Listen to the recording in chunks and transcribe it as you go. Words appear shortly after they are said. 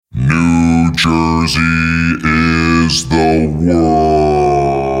Jersey is the world.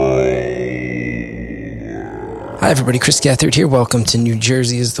 Hi everybody, Chris Gethard here. Welcome to New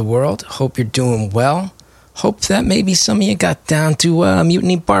Jersey is the World. Hope you're doing well. Hope that maybe some of you got down to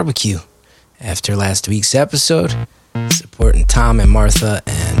Mutiny Barbecue after last week's episode. Supporting Tom and Martha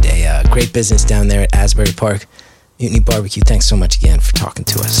and a great business down there at Asbury Park. Mutiny Barbecue, thanks so much again for talking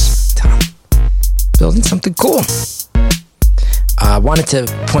to us, Tom. Building something cool. I wanted to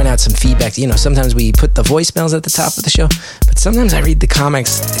point out some feedback. You know, sometimes we put the voicemails at the top of the show, but sometimes I read the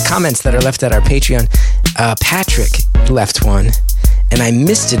comments that are left at our Patreon. Patrick left one, and I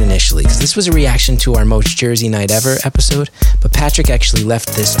missed it initially because this was a reaction to our Most Jersey Night Ever episode, but Patrick actually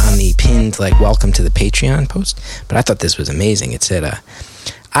left this on the pinned, welcome to the Patreon post, but I thought this was amazing. It said,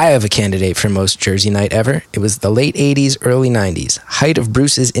 I have a candidate for Most Jersey Night Ever. It was the late 80s, early 90s, height of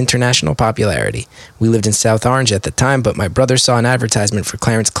Bruce's international popularity. We lived in South Orange at the time, but my brother saw an advertisement for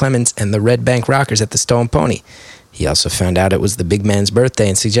Clarence Clemens and the Red Bank Rockers at the Stone Pony. He also found out it was the big man's birthday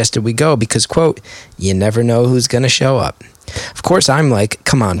and suggested we go because, quote, you never know who's going to show up. Of course, I'm like,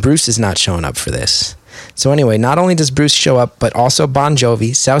 come on, Bruce is not showing up for this. So anyway, not only does Bruce show up, but also Bon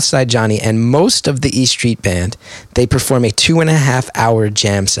Jovi, Southside Johnny, and most of the E Street Band. They perform a 2.5-hour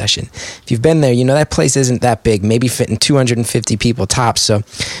jam session. If you've been there, you know that place isn't that big, maybe fitting 250 people tops. So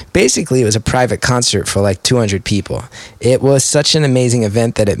basically, it was a private concert for 200 people. It was such an amazing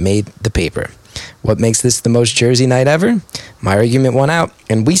event that it made the paper. What makes this the most Jersey night ever? My argument won out,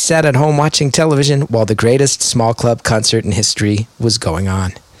 and we sat at home watching television while the greatest small club concert in history was going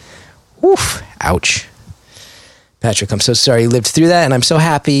on. Oof, ouch. Patrick, I'm so sorry you lived through that, and I'm so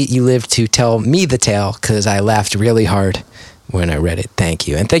happy you lived to tell me the tale because I laughed really hard when I read it. Thank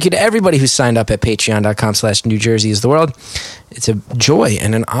you. And thank you to everybody who signed up at patreon.com/New Jersey is the World. It's a joy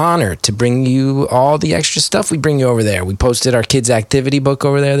and an honor to bring you all the extra stuff we bring you over there. We posted our kids' activity book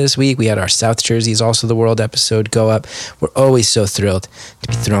over there this week. We had our South Jersey is also the World episode go up. We're always so thrilled to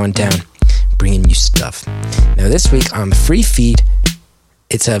be throwing down, bringing you stuff. Now this week on the free feed,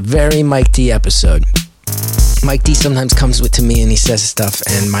 it's a very Mike D episode. Mike D sometimes comes to me and he says stuff,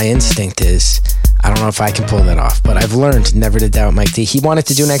 and my instinct is, I don't know if I can pull that off, but I've learned never to doubt Mike D. He wanted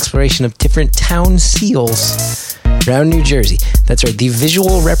to do an exploration of different town seals around New Jersey. That's right, the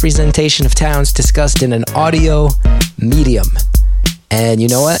visual representation of towns discussed in an audio medium. And you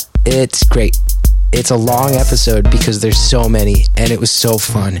know what? It's great. It's a long episode because there's so many, and it was so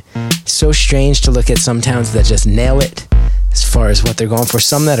fun. So strange to look at some towns that just nail it as far as what they're going for.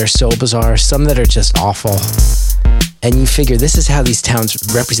 Some that are so bizarre, some that are just awful. And you figure this is how these towns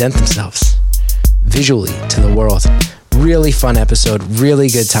represent themselves visually to the world. Really fun episode, really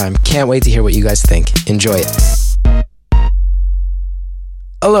good time. Can't wait to hear what you guys think. Enjoy it.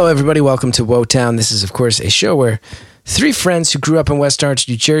 Hello everybody, welcome to Wotown. This is of course a show where three friends who grew up in West Orange,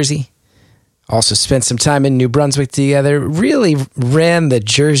 New Jersey, also spent some time in New Brunswick together, really ran the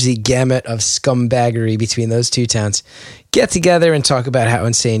Jersey gamut of scumbaggery between those two towns, get together and talk about how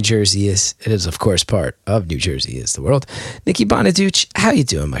insane Jersey is. It is, of course, part of New Jersey is the World. Nicky Bonaduce, how you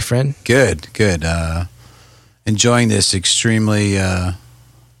doing, my friend? Good. Enjoying this extremely hot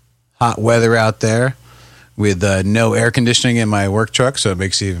weather out there with no air conditioning in my work truck, so it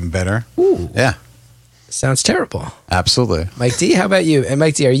makes it even better. Ooh. Yeah. Sounds terrible. Absolutely. Mike D, how about you? And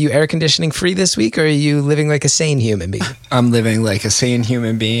Mike D, are you air conditioning free this week, or are you living like a sane human being? I'm living like a sane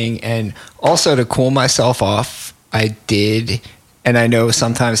human being. And also to cool myself off, I did, and I know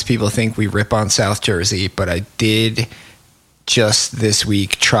sometimes people think we rip on South Jersey, but I did just this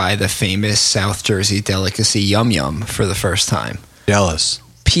week try the famous South Jersey delicacy Yum Yum for the first time. Jealous.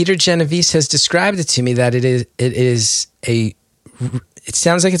 Peter Genovese has described it to me that it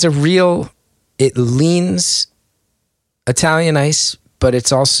sounds like it's a real... It leans Italian ice, but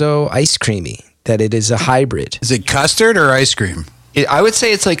it's also ice creamy, that it is a hybrid. Is it custard or ice cream? I would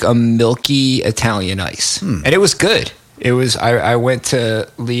say it's like a milky Italian ice. And it was good. It was. I went to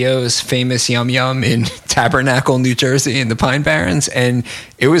Leo's famous Yum Yum in Tabernacle, New Jersey in the Pine Barrens, and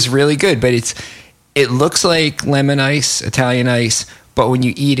it was really good. But it looks like lemon ice, Italian ice, but when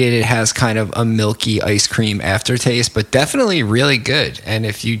you eat it, it has kind of a milky ice cream aftertaste, but definitely really good. And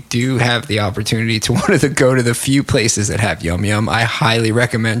if you do have the opportunity to want to go to the few places that have Yum Yum, I highly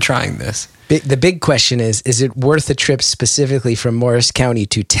recommend trying this. The big question is it worth a trip specifically from Morris County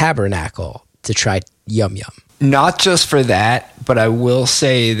to Tabernacle to try Yum Yum? Not just for that, but I will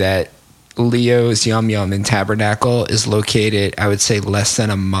say that Leo's Yum Yum in Tabernacle is located, I would say, less than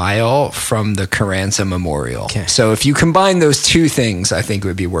a mile from the Carranza Memorial. Okay. So if you combine those two things, I think it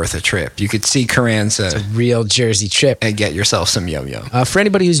would be worth a trip. You could see Carranza. It's a real Jersey trip. And get yourself some Yum Yum. For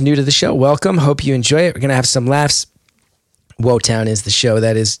anybody who's new to the show, welcome. Hope you enjoy it. We're going to have some laughs. Woetown is the show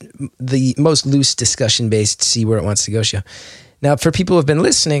that is the most loose discussion-based see where it wants to go show. Now, for people who have been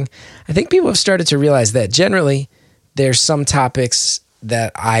listening, I think people have started to realize that generally there's some topics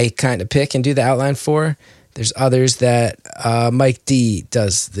that I kind of pick and do the outline for. There's others that Mike D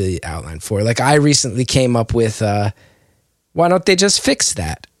does the outline for. Like I recently came up with, why don't they just fix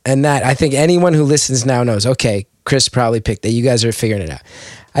that? And that I think anyone who listens now knows, okay, Chris probably picked that. You guys are figuring it out.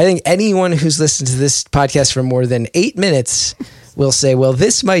 I think anyone who's listened to this podcast for more than 8 minutes will say, well,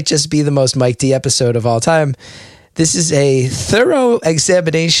 this might just be the most Mike D episode of all time. This is a thorough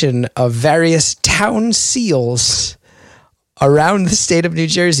examination of various town seals around the state of New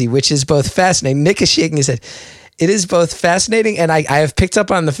Jersey, which is both fascinating. Nick is shaking his head. It is both fascinating, and I have picked up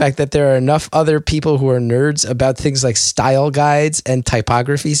on the fact that there are enough other people who are nerds about things like style guides and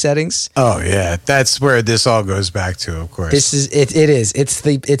typography settings. Oh yeah, that's where this all goes back to, of course. This is it. It is. It's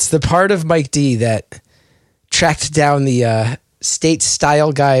the part of Mike D that tracked down the state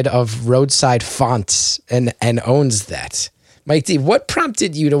style guide of roadside fonts and owns that. Mike D, what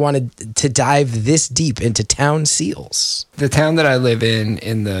prompted you to want to dive this deep into town seals? The town that I live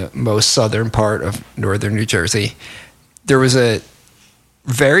in the most southern part of northern New Jersey, there was a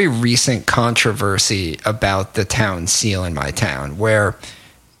very recent controversy about the town seal in my town, where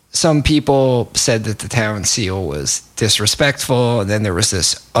some people said that the town seal was disrespectful, and then there was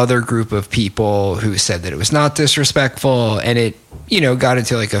this other group of people who said that it was not disrespectful, and it, got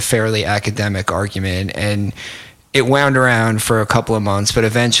into like a fairly academic argument, and it wound around for a couple of months, but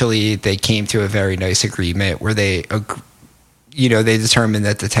eventually they came to a very nice agreement where they determined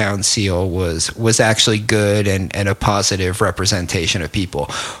that the town seal was actually good and a positive representation of people.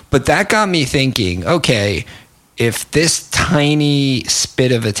 But that got me thinking, okay, if this tiny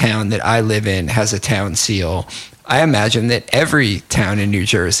spit of a town that I live in has a town seal, I imagine that every town in New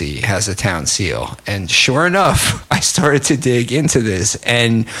Jersey has a town seal. And sure enough, I started to dig into this,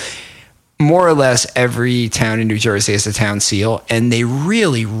 and more or less every town in New Jersey has a town seal, and they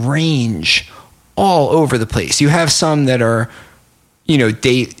really range all over the place. You have some that are,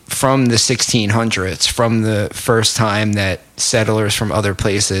 date from the 1600s, from the first time that settlers from other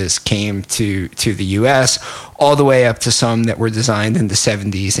places came to the U.S., all the way up to some that were designed in the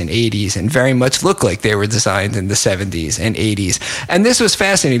 70s and 80s and very much look like they were designed in the 70s and 80s. And this was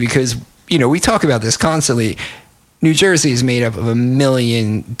fascinating because, we talk about this constantly. New Jersey is made up of a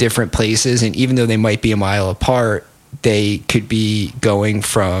million different places, and even though they might be a mile apart, they could be going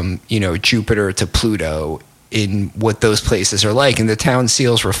from, Jupiter to Pluto in what those places are like, and the town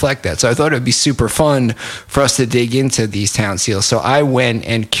seals reflect that. So I thought it would be super fun for us to dig into these town seals. So I went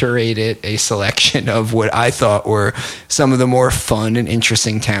and curated a selection of what I thought were some of the more fun and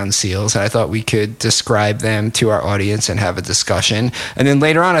interesting town seals. And I thought we could describe them to our audience and have a discussion. And then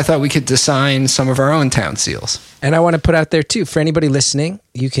later on, I thought we could design some of our own town seals. And I want to put out there too, for anybody listening,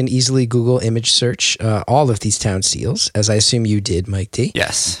 you can easily Google image search all of these town seals, as I assume you did, Mike D.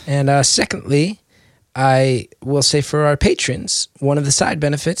 Yes. And secondly, I will say for our patrons, one of the side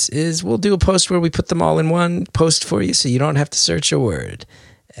benefits is we'll do a post where we put them all in one post for you so you don't have to search a word.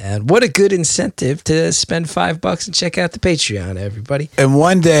 And what a good incentive to spend $5 and check out the Patreon, everybody. And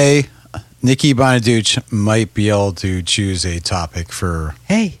one day, Nikki Bonaduce might be able to choose a topic for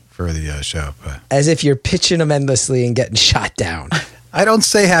the show. But as if you're pitching them endlessly and getting shot down. I don't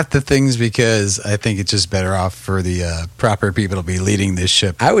say half the things because I think it's just better off for the proper people to be leading this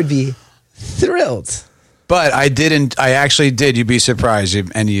ship. I would be thrilled. But I actually did. You'd be surprised.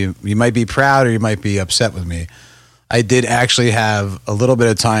 You might be proud or you might be upset with me. I did actually have a little bit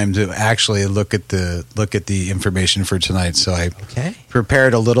of time to actually look at the information for tonight. So I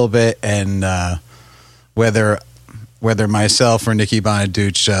prepared a little bit, and whether myself or Nikki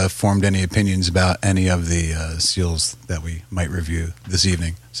Bonaduce formed any opinions about any of the seals that we might review this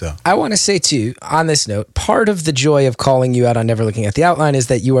evening. So I want to say too, on this note, part of the joy of calling you out on Never Looking at the Outline is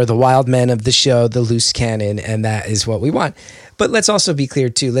that you are the wild man of the show, the loose cannon, and that is what we want. But let's also be clear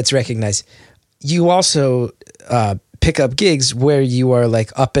too. Let's recognize you also pick up gigs where you are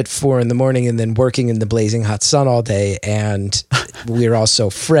like up at 4 a.m. and then working in the blazing hot sun all day, and we're also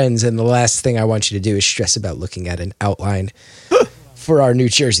friends. And the last thing I want you to do is stress about looking at an outline for our New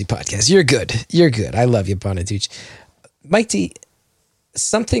Jersey podcast. You're good. You're good. I love you, Bonaduce. Mike D,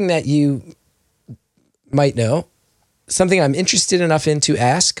 something that you might know, something I'm interested enough in to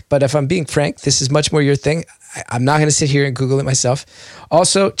ask, but if I'm being frank, this is much more your thing. I'm not going to sit here and Google it myself.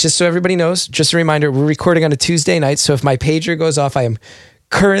 Also, just so everybody knows, just a reminder, we're recording on a Tuesday night, so if my pager goes off, I am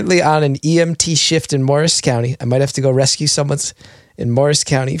currently on an EMT shift in Morris County. I might have to go rescue someone's in Morris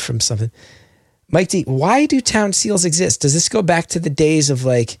County from something. Mike D, why do town seals exist? Does this go back to the days of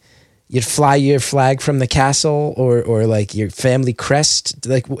like, you'd fly your flag from the castle or like your family crest.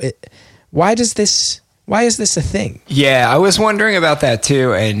 Like, why is this a thing? Yeah, I was wondering about that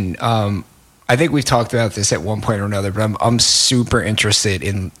too, and I think we've talked about this at one point or another. But I'm super interested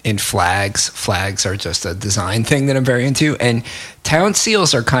in flags. Flags are just a design thing that I'm very into, and town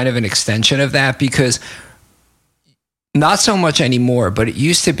seals are kind of an extension of that because not so much anymore. But it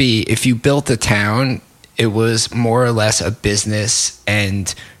used to be if you built a town, it was more or less a business,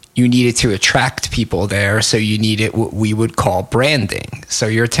 and you needed to attract people there, so you needed what we would call branding. So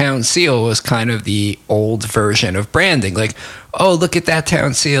your town seal was kind of the old version of branding. Like, oh, look at that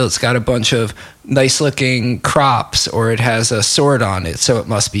town seal. It's got a bunch of nice-looking crops, or it has a sword on it, so it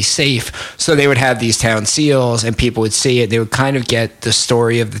must be safe. So they would have these town seals, and people would see it. They would kind of get the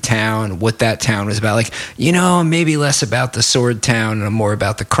story of the town, what that town was about. Like, maybe less about the sword town and more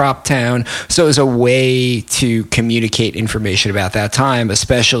about the crop town. So it was a way to communicate information about that time,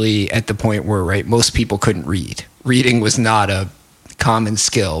 especially at the point where, right, most people couldn't read. Reading was not a common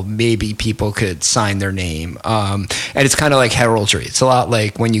skill. Maybe people could sign their name. And it's kind of like heraldry. It's a lot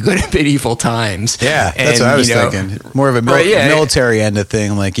like when you go to medieval times. Yeah, that's what I was thinking. More of a military end of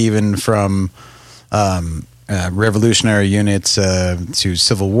thing, like even from revolutionary units to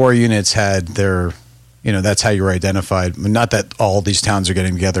Civil War units had their, that's how you were identified. Not that all these towns are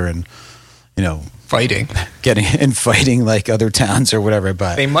getting together and, fighting like other towns or whatever,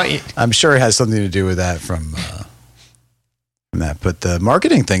 but they might. I'm sure it has something to do with that from that. But the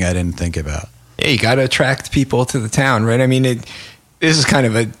marketing thing I didn't think about. Yeah, you got to attract people to the town, right? I mean, this is kind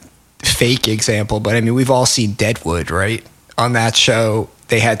of a fake example, but I mean, we've all seen Deadwood, right? On that show,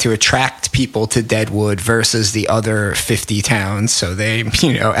 they had to attract people to Deadwood versus the other 50 towns. So they,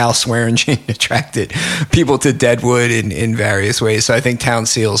 Al Swearingen attracted people to Deadwood in various ways. So I think town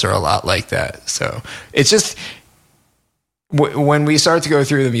seals are a lot like that. So it's just, when we start to go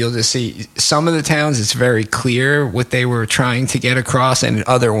through them, you'll just see some of the towns, it's very clear what they were trying to get across. And in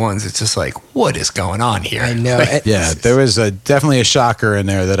other ones, it's just like, what is going on here? I know. Yeah, there was definitely a shocker in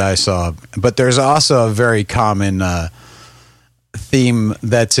there that I saw. But there's also a very common theme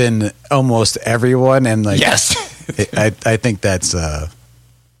that's in almost everyone, and like yes. I think that's I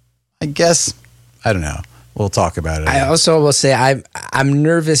guess I don't know, we'll talk about it. I also will say I'm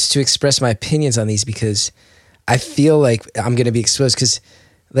nervous to express my opinions on these because I feel like I'm going to be exposed because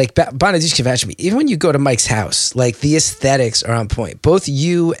like Bonaduce can vouch for me, even when you go to Mike's house, like the aesthetics are on point. Both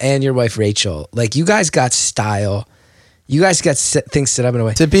you and your wife Rachel, like you guys got style. You guys got things set up in a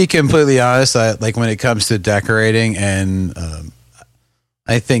way. To be completely honest, like when it comes to decorating, and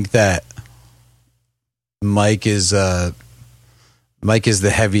I think that Mike is the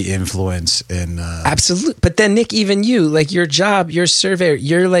heavy influence in absolutely. But then Nick, even you, like your job, you're a surveyor.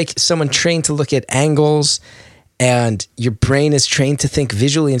 You're like someone trained to look at angles, and your brain is trained to think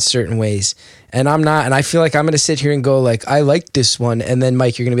visually in certain ways. And I'm not, and I feel like I'm going to sit here and go like, I like this one. And then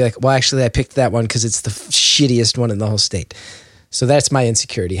Mike, you're going to be like, well, actually I picked that one because it's the shittiest one in the whole state. So that's my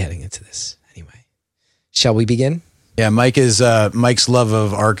insecurity heading into this. Anyway, shall we begin? Yeah, Mike's love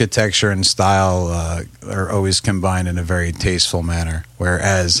of architecture and style are always combined in a very tasteful manner.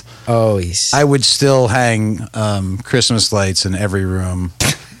 Whereas I would still hang Christmas lights in every room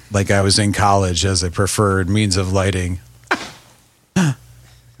like I was in college as a preferred means of lighting.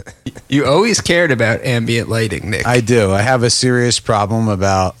 You always cared about ambient lighting, Nick. I do. I have a serious problem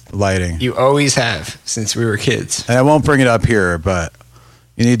about lighting. You always have since we were kids. And I won't bring it up here, but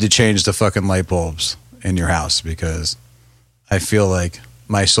you need to change the fucking light bulbs in your house because I feel like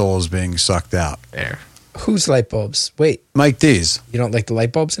my soul is being sucked out. There. Whose light bulbs? Wait. Mike D's. You don't like the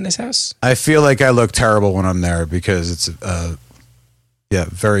light bulbs in his house? I feel like I look terrible when I'm there because it's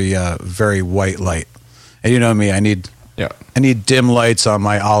very white light. And you know me, I need dim lights on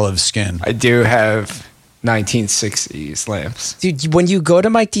my olive skin. I do have 1960s lamps. Dude, when you go to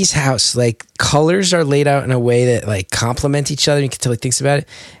Mike D's house, like colors are laid out in a way that like complement each other. You can tell he thinks about it.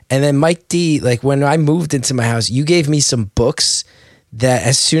 And then Mike D, like when I moved into my house, you gave me some books that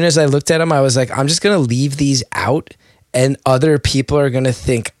as soon as I looked at them, I was like, I'm just going to leave these out and other people are going to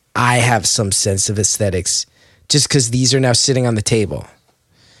think I have some sense of aesthetics just because these are now sitting on the table.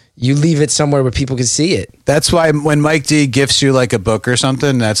 You leave it somewhere where people can see it. That's why when Mike D gifts you like a book or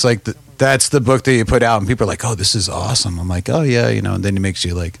something, that's like that's the book that you put out and people are like, oh, this is awesome. I'm like, oh yeah, and then it makes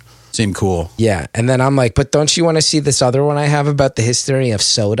you like seem cool. Yeah. And then I'm like, but don't you want to see this other one I have about the history of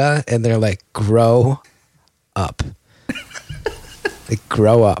soda? And they're like, grow up. Like,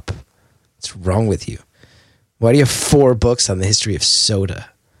 grow up. What's wrong with you? Why do you have 4 books on the history of soda?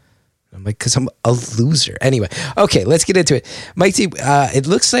 I'm like, because I'm a loser. Anyway, okay, let's get into it. Mike T, it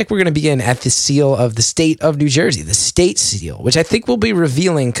looks like we're going to begin at the seal of the state of New Jersey, the state seal, which I think will be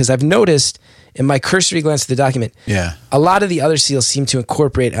revealing because I've noticed in my cursory glance at the document, a lot of the other seals seem to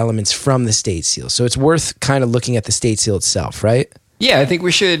incorporate elements from the state seal. So it's worth kind of looking at the state seal itself, right? Yeah, I think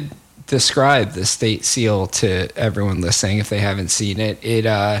we should describe the state seal to everyone listening if they haven't seen it. It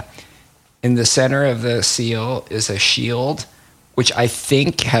in the center of the seal is a shield, which I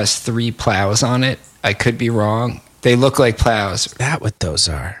think has 3 plows on it. I could be wrong. They look like plows. Is that what those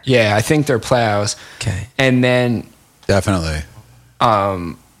are? Yeah, I think they're plows. Okay. And then Definitely.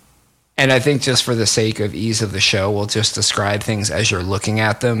 and I think just for the sake of ease of the show, we'll just describe things as you're looking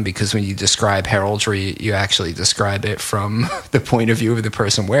at them, because when you describe heraldry, you actually describe it from the point of view of the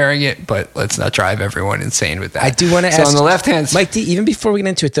person wearing it. But let's not drive everyone insane with that. I do want to so ask on the left hand, Mike D, even before we get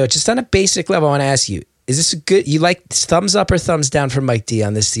into it though, just on a basic level, I want to ask you, is this a good, you like thumbs up or thumbs down for Mike D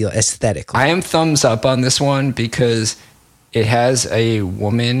on this seal aesthetically? I am thumbs up on this one because it has a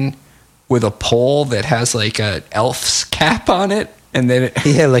woman with a pole that has like an elf's cap on it. And then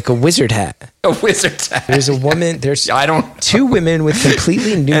yeah, like a wizard hat. A wizard's hat. There's a woman. There's 2 women with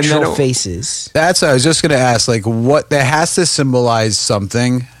completely neutral faces. That's what I was just going to ask. Like, what that has to symbolize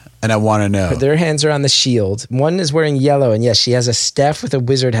something, and I want to know. Their hands are on the shield. One is wearing yellow, and yes, she has a staff with a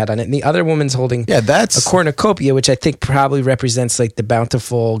wizard hat on it. And the other woman's holding that's a cornucopia, which I think probably represents like the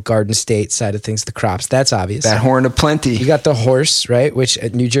bountiful garden state side of things, the crops. That's obvious. That horn of plenty. You got the horse, right? Which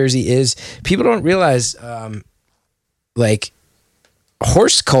New Jersey is. People don't realize, like,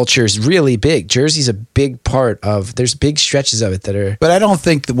 horse culture is really big. Jersey's a big part of, there's big stretches of it that are. But I don't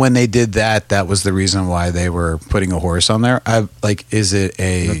think that when they did that, that was the reason why they were putting a horse on there. Is it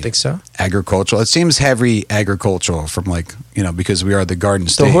a? I don't think so. Agricultural. It seems heavy agricultural from because we are the garden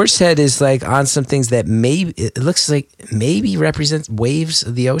state. The horse head is like on some things that maybe, it looks like maybe represents waves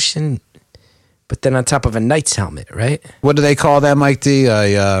of the ocean, but then on top of a knight's helmet, right? What do they call that, Mike D?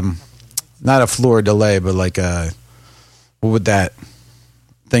 Not a fleur de lis, but like what would that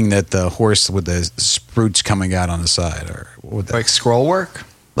thing that the horse with the spruce coming out on the side, or what would that, like scroll work?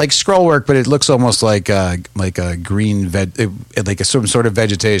 Like scroll work, but it looks almost like a green some sort of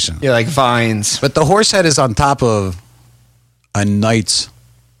vegetation. Yeah, like vines. But the horse head is on top of a knight's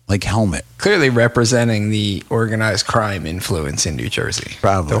helmet, clearly representing the organized crime influence in New Jersey.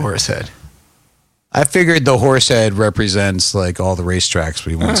 Probably the horse head. I figured the horse head represents all the racetracks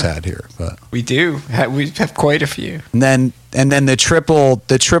we once had here, but we do. We have quite a few. And then the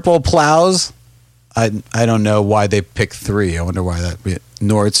triple plows. I don't know why they picked 3. I wonder why that be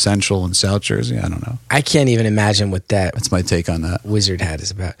North, Central, and South Jersey. I don't know. I can't even imagine what That's my take on that. wizard hat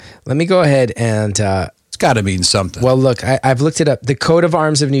is about. Let me go ahead and. It's got to mean something. Well, look, I've looked it up. The coat of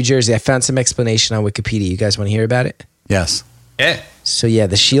arms of New Jersey. I found some explanation on Wikipedia. You guys want to hear about it? Yes. Yeah. So yeah,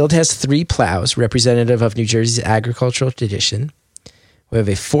 the shield has 3 plows, representative of New Jersey's agricultural tradition. We have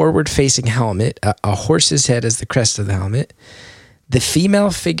a forward-facing helmet, a horse's head as the crest of the helmet. The female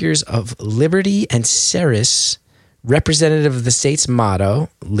figures of Liberty and Ceres, representative of the state's motto,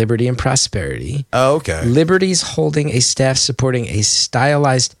 liberty and prosperity. Oh, okay. Liberty's holding a staff supporting a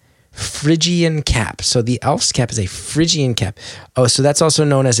stylized Phrygian cap. So the elf's cap is a Phrygian cap. Oh, so that's also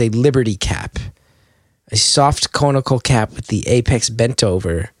known as a liberty cap. A soft conical cap with the apex bent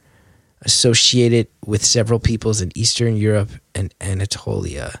over, associated with several peoples in Eastern Europe and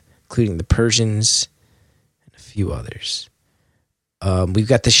Anatolia, including the Persians and a few others. We've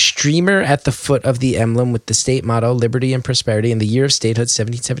got the streamer at the foot of the emblem with the state motto, liberty and prosperity, in the year of statehood,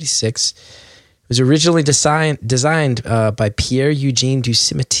 1776. It was originally designed by Pierre Eugene du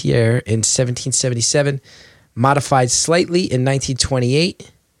Cimetière in 1777, modified slightly in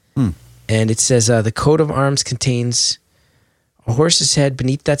 1928. And it says the coat of arms contains a horse's head.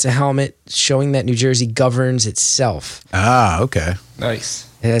 Beneath that's a helmet showing that New Jersey governs itself. Ah, okay. Nice.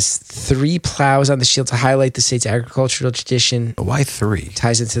 It has 3 plows on the shield to highlight the state's agricultural tradition. Why 3?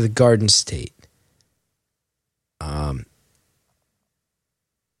 Ties into the garden state.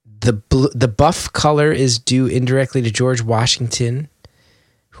 The buff color is due indirectly to George Washington,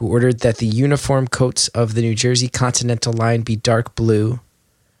 who ordered that the uniform coats of the New Jersey Continental Line be dark blue.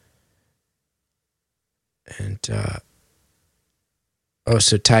 And,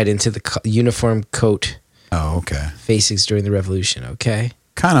 so tied into the uniform coat. Oh, okay. Facings during the Revolution, okay?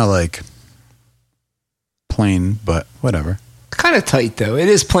 Kind of like plain, but whatever. Kind of tight, though. It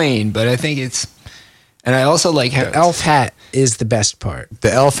is plain, but I think it's... And I also like how... The elf hat is the best part.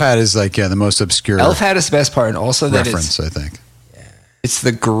 The elf hat is the most obscure... Elf hat is the best part, and also that reference, I think. It's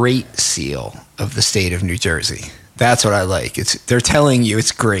the great seal of the state of New Jersey. That's what I like. They're telling you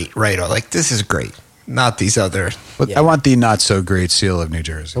it's great, right? Like, this is great. not these other. But Yeah. I want the not so great seal of New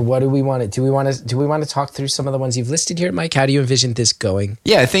Jersey. So what do we want to do? We want to talk through some of the ones you've listed here, Mike? How do you envision this going?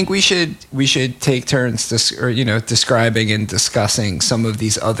 Yeah, I think we should take turns describing and discussing some of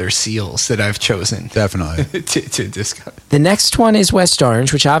these other seals that I've chosen Definitely. to discuss. The next one is West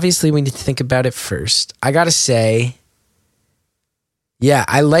Orange, which obviously we need to think about it first. I gotta say, yeah,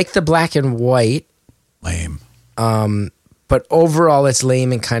 I like the black and white, Lame. but overall it's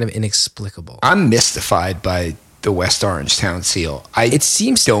lame and kind of inexplicable. I'm mystified by the West Orange Town seal. It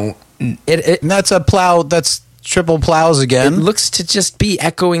seems don't. it And that's a plow. That's triple plows It again. looks to just be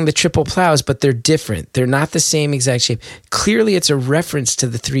echoing the triple plows, but they're different. They're not the same exact shape. Clearly, it's a reference to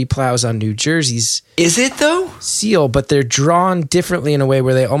the three plows on New Jersey's Is it though? seal, but they're drawn differently in a way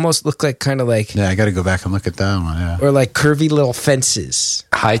where they almost look like kind of like, Yeah, I got to go back and look at that one. Yeah. or like curvy little fences.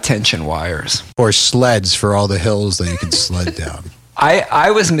 High tension wires. Or sleds for all the hills that you can sled down. I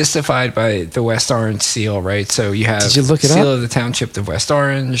was mystified by the West Orange seal, right? So you have Did you look it seal up? of the township of West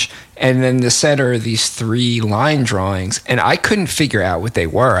Orange, and then the center are these three line drawings, and I couldn't figure out what they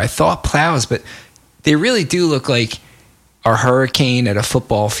were. I thought plows, but they really do look like a hurricane at a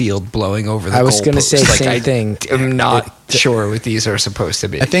football field blowing over the I was gonna goalpost. say same thing. I'm not sure what these are supposed to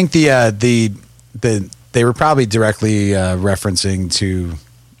be. I think the they were probably directly referencing to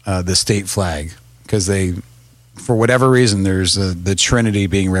the state flag because they, for whatever reason, there's the Trinity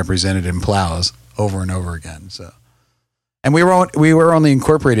being represented in plows over and over again. So, and we were only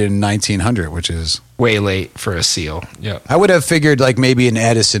incorporated in 1900, which is way late for a seal. Yeah. I would have figured like maybe an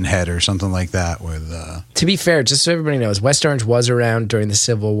Edison head or something like that with. To be fair, just so everybody knows, West Orange was around during the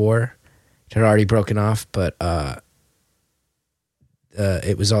Civil War. It had already broken off, but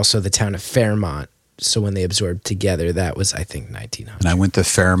it was also the town of Fairmont. So when they absorbed together, that was, I think, 1900. And I went to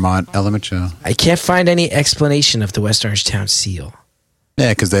Fairmont Elementary. I can't find any explanation of the West Orange Town seal. Yeah,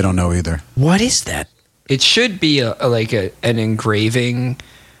 because they don't know either. What is that? It should be an engraving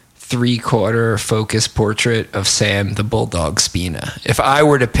 3/4 focus portrait of Sam the Bulldog Spina. If I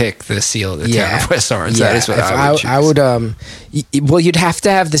were to pick the seal of the town of West Orange, that is what if I would choose. I would, well, you'd have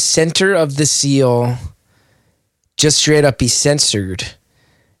to have the center of the seal just straight up be censored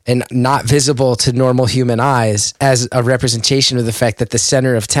and not visible to normal human eyes as a representation of the fact that the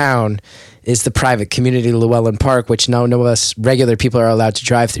center of town is the private community Llewellyn Park, which none of us regular people are allowed to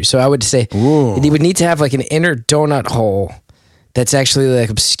drive through. So I would say you would need to have like an inner donut hole that's actually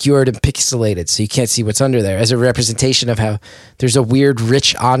like obscured and pixelated so you can't see what's under there as a representation of how there's a weird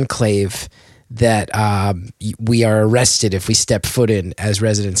rich enclave that we are arrested if we step foot in as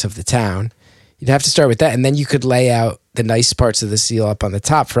residents of the town. You'd have to start with that, and then you could lay out the nice parts of the seal up on the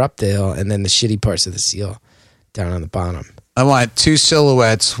top for up the hill, and then the shitty parts of the seal down on the bottom. I want two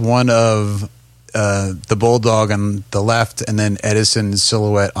silhouettes, one of the Bulldog on the left, and then Edison's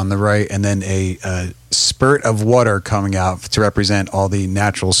silhouette on the right, and then a spurt of water coming out to represent all the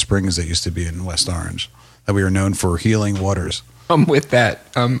natural springs that used to be in West Orange, that we are known for healing waters. I'm with that.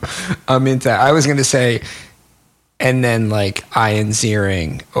 I'm into that. I was going to say, and then like Ian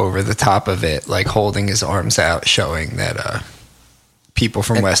Ziering over the top of it, like holding his arms out, showing that people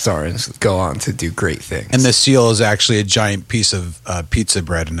from West Orange go on to do great things. And the seal is actually a giant piece of pizza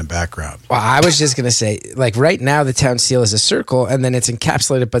bread in the background. Well, I was just going to say, like right now the town seal is a circle, and then it's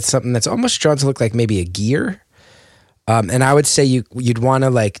encapsulated by something that's almost drawn to look like maybe a gear. And I would say you'd want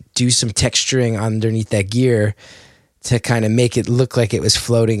to like do some texturing underneath that gear to kind of make it look like it was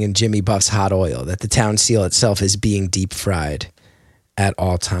floating in Jimmy Buff's hot oil, that the town seal itself is being deep fried at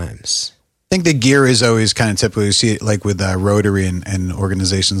all times. I think the gear is always kind of typical. You see it like with Rotary and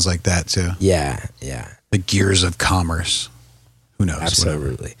organizations like that too. Yeah. The gears of commerce. Who knows? Absolutely.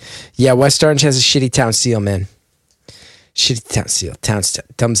 Whatever. Yeah, West Orange has a shitty town seal, man. Shitty town seal.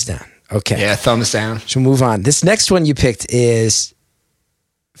 Thumbs down. Okay. Yeah, thumbs down. So move on. This next one you picked is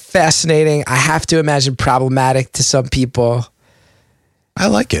fascinating. I have to imagine problematic to some people. I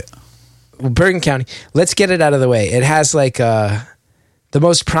like it. Bergen County. Let's get it out of the way. It has like the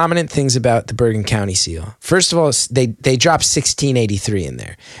most prominent things about the Bergen County seal. First of all, they dropped 1683 in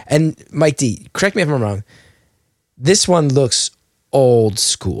there. And Mike D, correct me if I'm wrong. This one looks old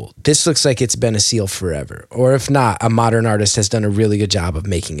school. This looks like it's been a seal forever. Or if not, a modern artist has done a really good job of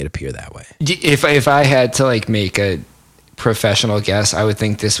making it appear that way. If I had to like make a professional guess, I would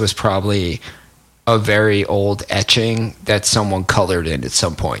think this was probably a very old etching that someone colored in at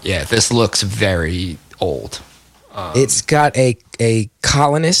some point. Yeah, this looks very old. It's got a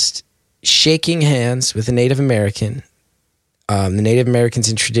colonist shaking hands with a Native American. The Native Americans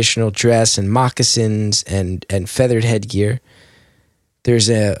in traditional dress and moccasins and feathered headgear. There's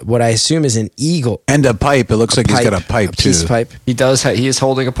what I assume is an eagle. And a pipe. It looks like he's got a pipe too. Peace pipe. He does. He is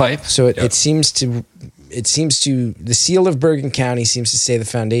holding a pipe. So it seems to the seal of Bergen County seems to say the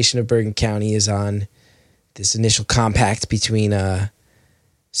foundation of Bergen County is on this initial compact between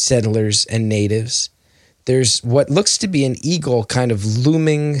settlers and natives. There's what looks to be an eagle kind of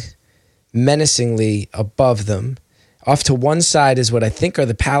looming menacingly above them. Off to one side is what I think are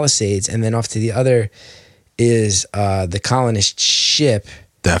the Palisades, and then off to the other is the colonist ship.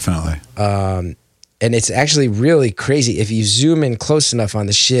 Definitely. And it's actually really crazy. If you zoom in close enough on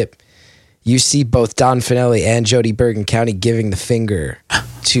the ship, you see both Don Finelli and Jody Bergen County giving the finger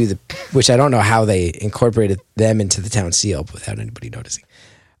to the, which I don't know how they incorporated them into the town seal without anybody noticing.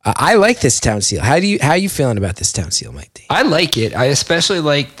 I like this town seal. How are you feeling about this town seal, Mike D? I like it. I especially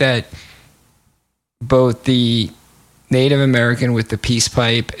like that both the Native American with the peace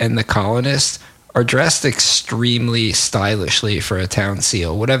pipe and the colonists are dressed extremely stylishly for a town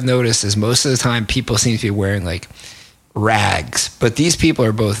seal. What I've noticed is most of the time people seem to be wearing like rags, but these people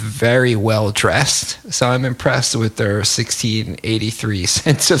are both very well dressed. So I'm impressed with their 1683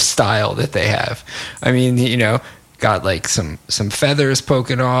 sense of style that they have. I mean, got like some feathers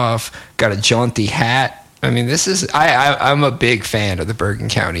poking off, got a jaunty hat. I mean, this is I'm a big fan of the Bergen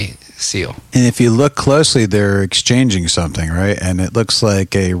County seal. And if you look closely, they're exchanging something, right? And it looks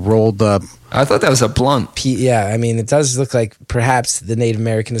like a rolled up. I thought that was a blunt. Yeah, I mean, it does look like perhaps the Native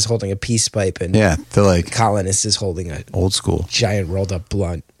American is holding a peace pipe and they're like the colonist is holding a old school giant rolled up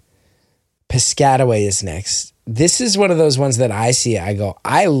blunt. Piscataway is next. This is one of those ones that I see. I go,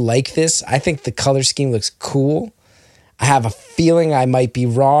 I like this. I think the color scheme looks cool. I have a feeling I might be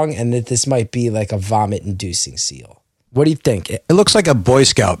wrong and that this might be like a vomit-inducing seal. What do you think? It looks like a Boy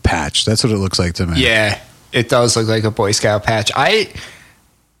Scout patch. That's what it looks like to me. Yeah, it does look like a Boy Scout patch. I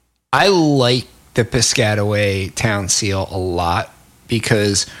like the Piscataway town seal a lot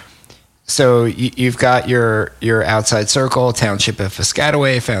because so you've got your outside circle, township of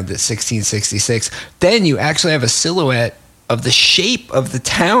Piscataway, founded 1666. Then you actually have a silhouette of the shape of the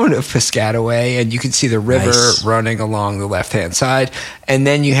town of Piscataway, and you can see the river running along the left-hand side. And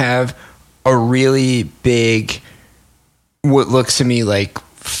then you have a really big, what looks to me like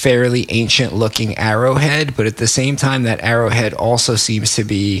fairly ancient-looking arrowhead, but at the same time, that arrowhead also seems to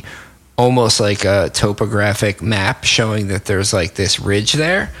be almost like a topographic map showing that there's like this ridge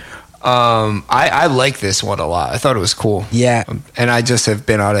there. I like this one a lot. I thought it was cool. Yeah. And I just have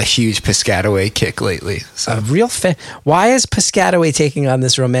been on a huge Piscataway kick lately. So. A real fan. Why is Piscataway taking on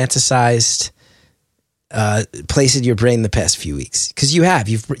this romanticized place in your brain the past few weeks? Because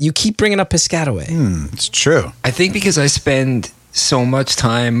you keep bringing up Piscataway. It's true. I think because I spend so much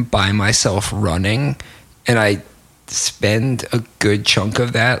time by myself running, and I spend a good chunk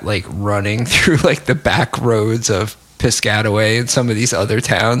of that like running through like the back roads of Piscataway and some of these other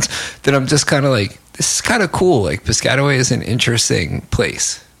towns, that I'm just kind of like, this is kind of cool. Like Piscataway is an interesting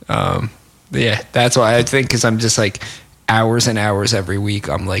place. Yeah, that's why I think, because I'm just like hours and hours every week,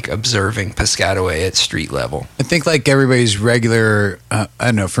 I'm like observing Piscataway at street level. I think like everybody's regular, I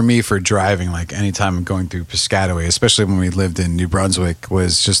don't know, for me, for driving, like anytime I'm going through Piscataway, especially when we lived in New Brunswick,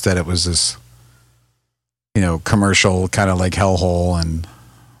 was just that it was this, commercial kind of like hellhole, and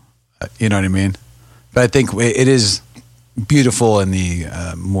you know what I mean? But I think it is beautiful in the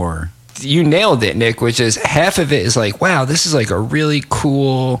more... You nailed it, Nick, which is half of it is like, wow, this is like a really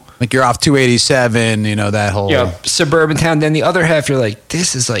cool... Like you're off 287, that whole... Yeah, suburban town. Then the other half, you're like,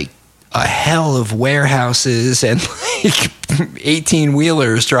 this is like a hell of warehouses and like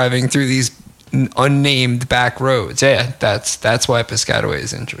 18-wheelers driving through these unnamed back roads. Yeah, that's why Piscataway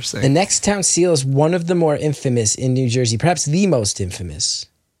is interesting. The next town seal is one of the more infamous in New Jersey, perhaps the most infamous.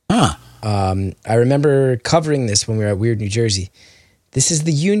 Huh. I remember covering this when we were at Weird New Jersey. This is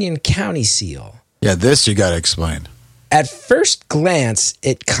the Union County seal. Yeah, this you got to explain. At first glance,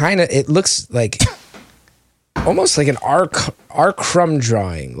 it looks like almost like an R. Crumb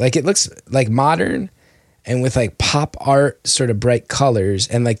drawing. Like it looks like modern and with like pop art sort of bright colors,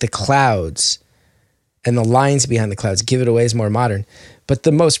 and like the clouds and the lines behind the clouds give it away as more modern. But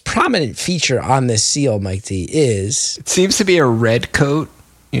the most prominent feature on this seal, Mike D, is... It seems to be a red coat.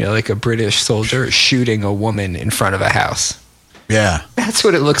 Like a British soldier shooting a woman in front of a house. Yeah. That's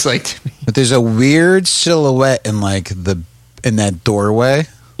what it looks like to me. But there's a weird silhouette in in that doorway.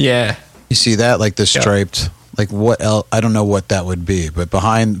 Yeah. You see that? Like the striped, like what else? I don't know what that would be, but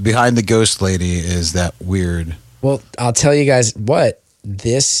behind the ghost lady is that weird. Well, I'll tell you guys what.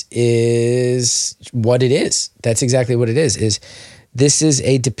 This is what it is. That's exactly what it is. This is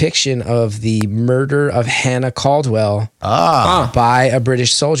a depiction of the murder of Hannah Caldwell by a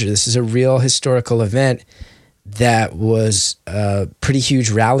British soldier. This is a real historical event. that was a pretty huge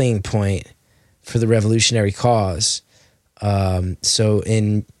rallying point for the revolutionary cause. So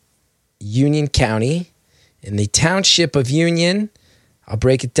in Union County, in the township of Union, I'll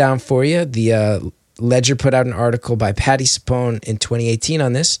break it down for you. The Ledger put out an article by Patty Sapone in 2018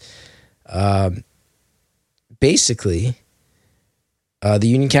 on this. Basically, the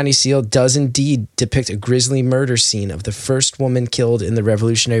Union County Seal does indeed depict a grisly murder scene of the first woman killed in the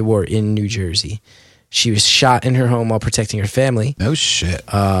Revolutionary War in New Jersey. She was shot in her home while protecting her family. No shit.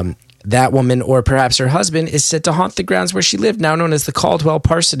 That woman, or perhaps her husband, is said to haunt the grounds where she lived, now known as the Caldwell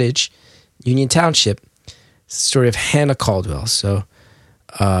Parsonage, Union Township. It's the story of Hannah Caldwell. So,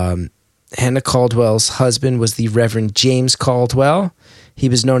 Hannah Caldwell's husband was the Reverend James Caldwell. He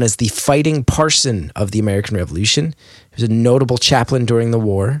was known as the Fighting Parson of the American Revolution. He was a notable chaplain during the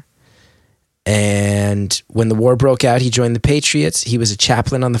war. And when the war broke out, he joined the Patriots. He was a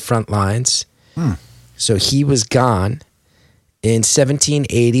chaplain on the front lines. So he was gone. In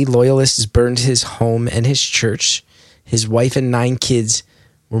 1780, Loyalists burned his home and his church. His wife and 9 kids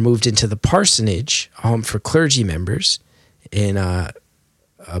were moved into the parsonage, a home for clergy members, in a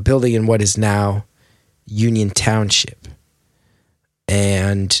building in what is now Union Township.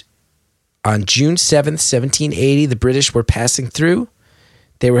 And on June 7th, 1780, the British were passing through.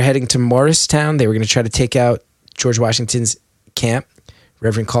 They were heading to Morristown. They were going to try to take out George Washington's camp.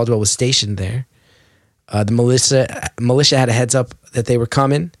 Reverend Caldwell was stationed there. The militia had a heads up that they were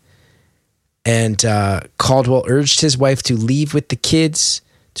coming. And Caldwell urged his wife to leave with the kids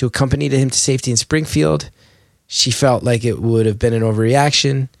to accompany him to safety in Springfield. She felt like it would have been an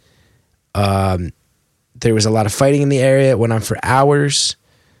overreaction. There was a lot of fighting in the area. It went on for hours.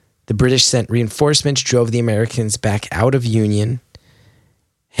 The British sent reinforcements, drove the Americans back out of Union.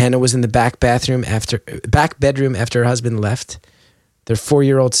 Hannah was in the back bedroom after her husband left. Their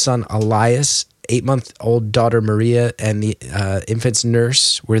 4-year-old son, Elias, 8-month-old daughter, Maria, and the infant's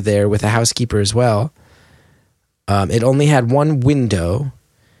nurse were there with a housekeeper as well. It only had one window,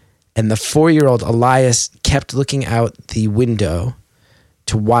 and the 4-year-old Elias kept looking out the window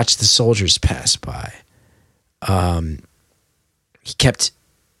to watch the soldiers pass by. He kept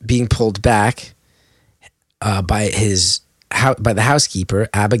being pulled back by the housekeeper,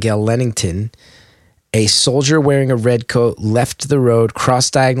 Abigail Lennington. A soldier wearing a red coat left the road,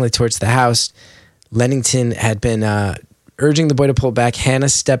 crossed diagonally towards the house. Lennington had been urging the boy to pull back. Hannah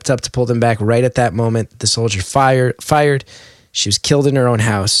stepped up to pull them back. Right at that moment, the soldier fired. She was killed in her own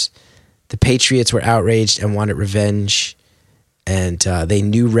house. The Patriots were outraged and wanted revenge. And they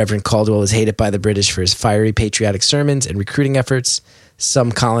knew Reverend Caldwell was hated by the British for his fiery patriotic sermons and recruiting efforts.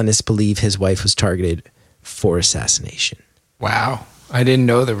 Some colonists believe his wife was targeted for assassination. Wow. I didn't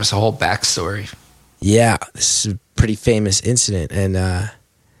know there was a whole backstory. Yeah, this is a pretty famous incident. And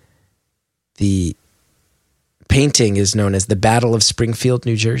the painting is known as the Battle of Springfield,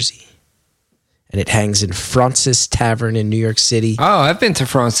 New Jersey. And it hangs in Fraunces Tavern in New York City. Oh, I've been to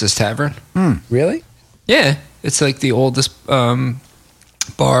Fraunces Tavern. Really? Yeah. It's like the oldest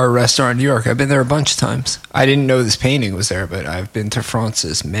bar restaurant in New York. I've been there a bunch of times. I didn't know this painting was there, but I've been to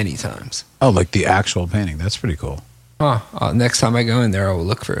Fraunces many times. Oh, like the actual painting. That's pretty cool. Next time I go in there, I will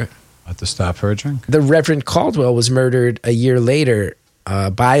look for it. I'll have to stop for a drink. The Reverend Caldwell was murdered a year later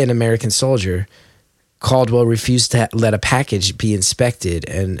by an American soldier. Caldwell refused to let a package be inspected,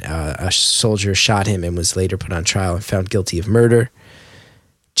 and a soldier shot him and was later put on trial and found guilty of murder.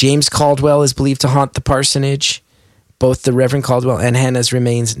 James Caldwell is believed to haunt the parsonage. Both the Reverend Caldwell and Hannah's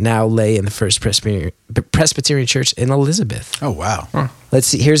remains now lay in the First Presbyterian Church in Elizabeth. Oh, wow. Let's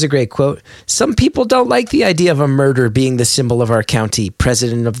see. Here's a great quote. Some people don't like the idea of a murder being the symbol of our county,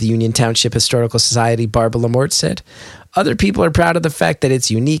 President of the Union Township Historical Society, Barbara Lamort, said. Other people are proud of the fact that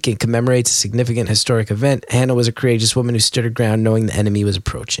it's unique and commemorates a significant historic event. Hannah was a courageous woman who stood her ground knowing the enemy was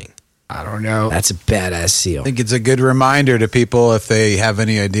approaching. I don't know. That's a badass seal. I think it's a good reminder to people, if they have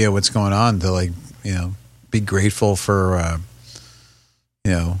any idea what's going on, to be grateful for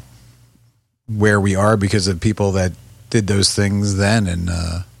where we are because of people that did those things then, and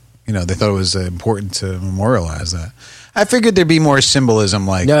they thought it was important to memorialize that. I figured there'd be more symbolism.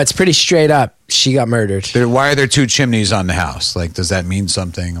 No, it's pretty straight up. She got murdered. Why are there 2 chimneys on the house? Like, does that mean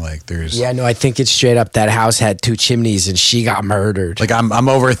something? Like, there's I think it's straight up. That house had 2 chimneys, and she got murdered. Like, I'm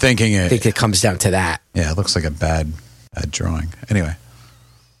overthinking it. I think it comes down to that. Yeah, it looks like a bad drawing. Anyway.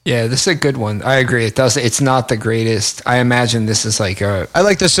 Yeah, this is a good one. I agree. It's not the greatest. I imagine this is like a... I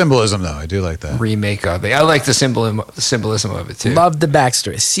like the symbolism, though. I do like that. Remake of it. I like the symbolism of it, too. Love the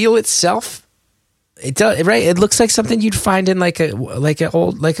backstory. Seal itself, it does, right? It looks like something you'd find in like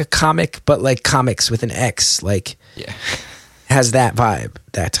a comic, but like comics with an X. Like, yeah, has that vibe.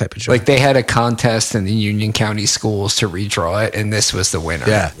 that type of drawing. Like they had a contest in the Union County schools to redraw it, and this was the winner.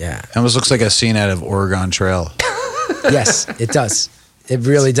 Yeah. Yeah. It almost looks like a scene out of Oregon Trail. Yes, it does. It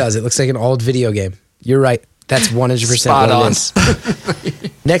really does. It looks like an old video game. You're right. That's 100% Spot what on. it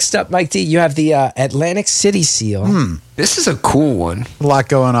is. Next up, Mike D, you have the Atlantic City seal. This is a cool one. A lot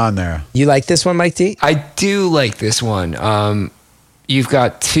going on there. You like this one, Mike D? I do like this one. You've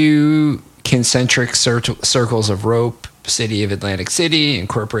got two concentric circles of rope, City of Atlantic City,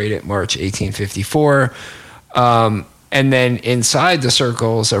 incorporated March 1854. And then inside the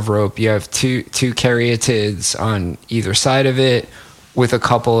circles of rope, you have two caryatids on either side of it, with a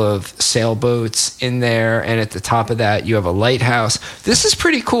couple of sailboats in there. And at the top of that, you have a lighthouse. This is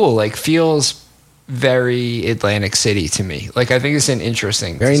pretty cool. Like, feels very Atlantic City to me. Like, I think it's an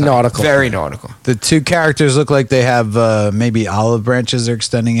interesting Very design. nautical. Very nautical. The two characters look like they have maybe olive branches are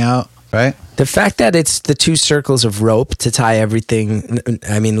extending out, right? The fact that it's the two circles of rope to tie everything,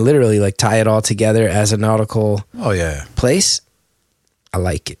 I mean, literally, like, tie it all together as a nautical Oh, yeah. place, I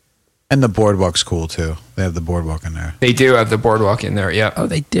like it. And the boardwalk's cool, too. They have the boardwalk in there. They do have the boardwalk in there. Yeah. Oh,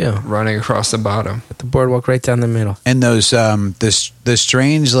 they do. Running across the bottom. Put the boardwalk right down the middle. And those, the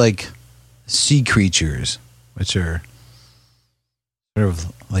strange, like, sea creatures, which are sort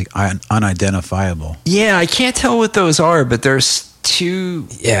of, like, unidentifiable. Yeah, I can't tell what those are, but there's two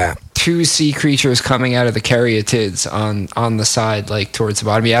Yeah. sea creatures coming out of the caryatids on the side, like towards the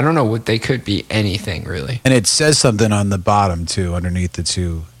bottom. Yeah, I don't know what they could be. Anything really. And it says something on the bottom, too, underneath the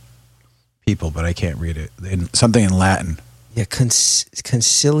two people, but I can't read it. Something in Latin. Yeah,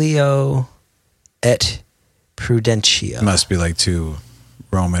 concilio et prudentia. It must be like two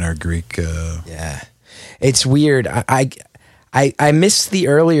Roman or Greek. Yeah, it's weird. I missed the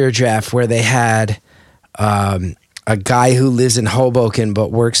earlier draft where they had a guy who lives in Hoboken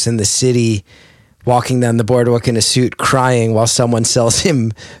but works in the city, walking down the boardwalk in a suit, crying while someone sells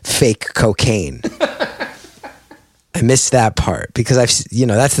him fake cocaine. I missed that part because that's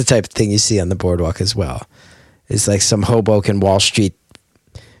the type of thing you see on the boardwalk as well. It's like some Hoboken Wall Street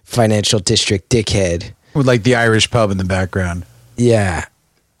financial district dickhead. With like the Irish pub in the background. Yeah.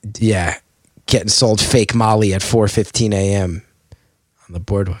 Getting sold fake Molly at 4:15 a.m. on the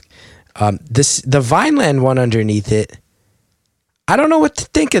boardwalk. The Vineland one underneath it, I don't know what to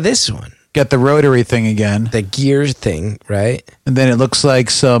think of this one. Got the rotary thing again. The gear thing, right? And then it looks like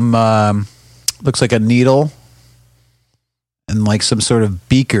looks like a needle and like some sort of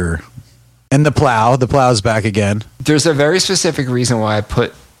beaker. And the plow's back again. There's a very specific reason why I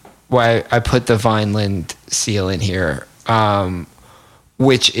put the Vineland seal in here,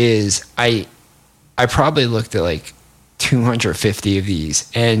 which is I probably looked at like 250 of these,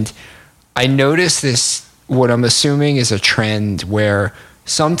 and I noticed this, what I'm assuming is a trend where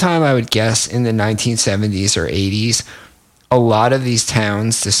sometime I would guess in the 1970s or 80s, a lot of these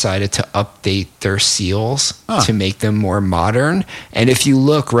towns decided to update their seals to make them more modern. And if you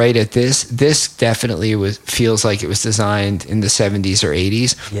look right at this definitely feels like it was designed in the 70s or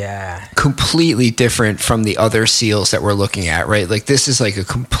 80s. Yeah. Completely different from the other seals that we're looking at, right? Like this is like a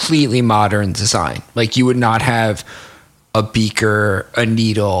completely modern design. Like you would not have a beaker, a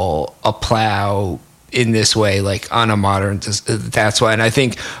needle, a plow in this way, like on a modern, that's why. And I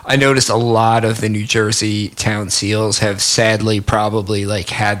think I noticed a lot of the New Jersey town seals have sadly probably like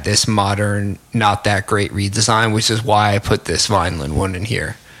had this modern, not that great redesign, which is why I put this Vineland one in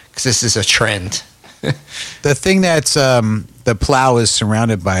here, because this is a trend. The thing that's the plow is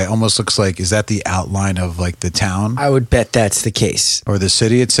surrounded by almost looks like, is that the outline of like the town I would bet that's the case. or the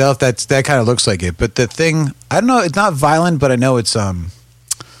city itself? That kind of looks like it. But the thing, I don't know, it's not Vineland, but I know it's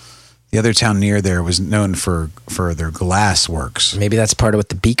the other town near there was known for their glass works. Maybe that's part of what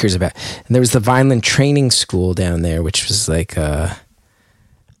the beaker's about. And there was the Vineland Training School down there, which was like a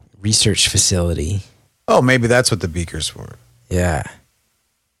research facility. Oh, maybe that's what the beaker's were. Yeah.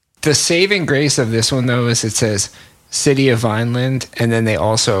 The saving grace of this one, though, is it says City of Vineland, and then they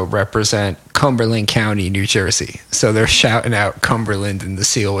also represent Cumberland County, New Jersey. So they're shouting out Cumberland in the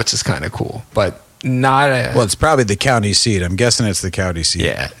seal, which is kind of cool. But not a... Well, it's probably the county seat. I'm guessing it's the county seat.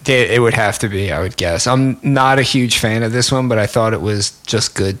 Yeah, it would have to be, I would guess. I'm not a huge fan of this one, but I thought it was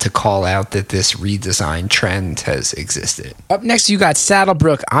just good to call out that this redesign trend has existed. Up next, you got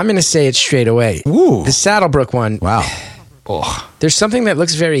Saddlebrook. I'm going to say it straight away. Ooh. The Saddlebrook one. Wow. Oh, There's something that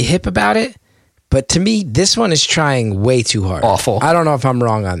looks very hip about it, but to me, this one is trying way too hard. Awful. I don't know if I'm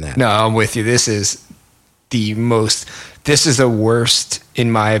wrong on that. no, I'm with you. This is the worst,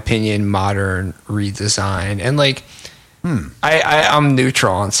 in my opinion, modern redesign. And like, I'm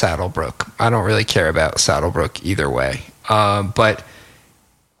neutral on Saddlebrook. I don't really care about Saddlebrook either way. But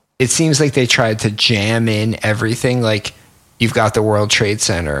it seems like they tried to jam in everything. Like, you've got the World Trade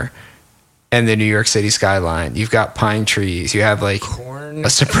Center and the New York City skyline. You've got pine trees. You have like a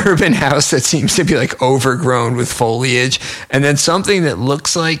suburban house that seems to be like overgrown with foliage, and then something that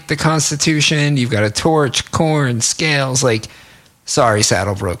looks like the Constitution. You've got a torch, corn, scales. Like, sorry,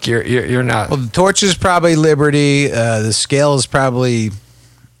 Saddlebrook, you're not. Well, the torch is probably liberty. The scale is probably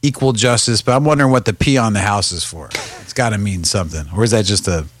equal justice. But I'm wondering what the P on the house is for. It's got to mean something, or is that just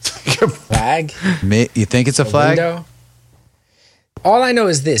a Flag? You think it's a flag? Window? All I know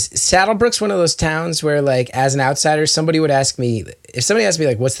is this: Saddlebrook's one of those towns where, like, as an outsider, somebody would ask me, if somebody asked me,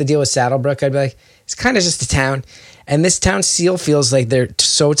 like, what's the deal with Saddlebrook? I'd be like, it's kind of just a town. And this town seal feels like they're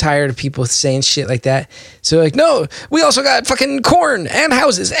so tired of people saying shit like that. So, like, no, we also got fucking corn and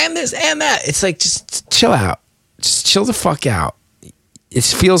houses and this and that. It's like, just chill out. Just chill the fuck out. It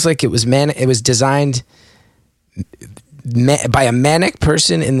feels like it was designed by a manic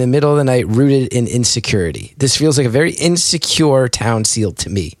person in the middle of the night rooted in insecurity. This feels like a very insecure town seal to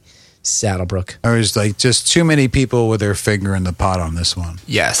me. Saddlebrook. Or is like just too many people with their finger in the pot on this one?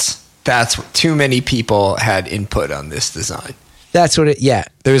 Yes, that's too many people had input on this design. That's what it, yeah.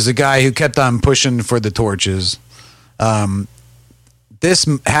 There's a guy who kept on pushing for the torches. This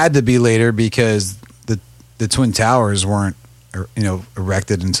had to be later because the Twin Towers weren't,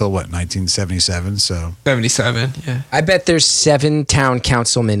 erected until what, 1977? So 77, yeah. I bet there's 7 town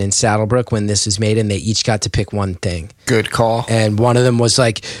councilmen in Saddlebrook when this was made, and they each got to pick one thing. Good call. And one of them was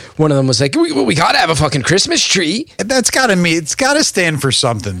like, we gotta have a fucking Christmas tree. that's got to mean, it's got to stand for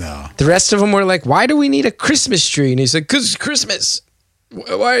something, though. The rest of them were like, why do we need a Christmas tree? And he's like, because Christmas.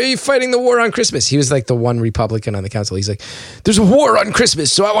 Why are you fighting the war on Christmas? He was like the one Republican on the council. He's like, there's a war on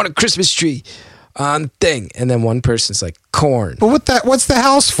Christmas, so I want a Christmas tree on thing. And then one person's like, corn. But what's the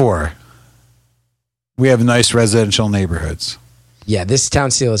house for? We have nice residential neighborhoods. Yeah, this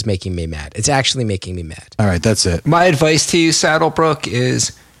town seal is making me mad. It's actually making me mad. All right, that's it. My advice to you, Saddlebrook,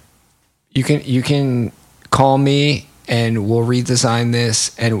 is you can call me and we'll redesign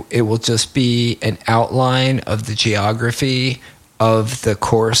this, and it will just be an outline of the geography of the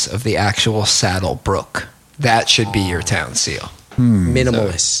course of the actual Saddlebrook. That should be your town seal.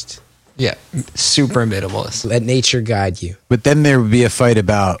 Minimalist. Yeah, super minimalist. Let nature guide you. But then there would be a fight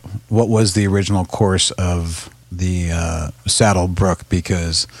about what was the original course of the Saddlebrook,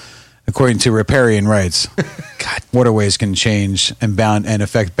 because according to riparian rights, waterways can change and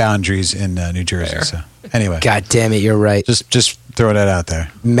affect boundaries in New Jersey. Fair. So anyway, God damn it, you're right. just throw that out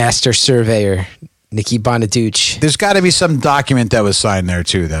there. Master surveyor, Nikki Bonaduce. There's got to be some document that was signed there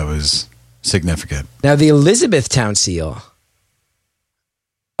too that was significant. Now the Elizabethtown seal,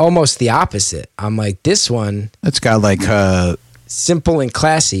 almost the opposite. I'm like, this one, It's got like simple and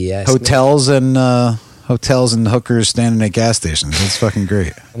classy. Yes, hotels and hookers standing at gas stations. That's fucking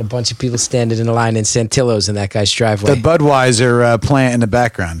great. and a bunch of people standing in a line in Santillo's in that guy's driveway. The Budweiser plant in the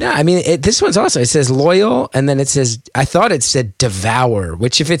background. Yeah, I mean, this one's awesome. It says loyal, and then it says, I thought it said devour,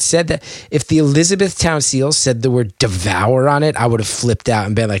 which if it said that, if the Elizabethtown seal said the word devour on it, I would have flipped out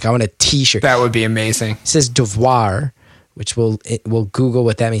and been like, I want a t-shirt. That would be amazing. It says devoir, which we'll Google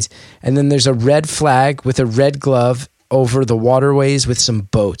what that means. And then there's a red flag with a red glove over the waterways with some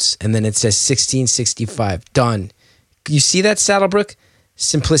boats. And then it says 1665. Done. You see that, Saddlebrook?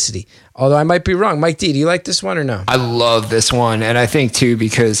 Simplicity. Although I might be wrong. Mike D, do you like this one or no? I love this one, and I think too,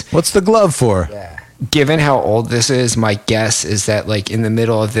 because What's the glove for? given how old this is, my guess is that like in the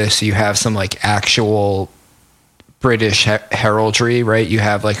middle of this, you have some like actual British heraldry, right? You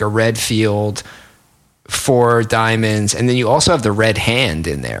have like a red field, 4 diamonds, and then you also have the red hand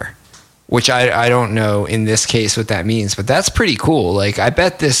in there, which I don't know in this case what that means, but that's pretty cool. Like, I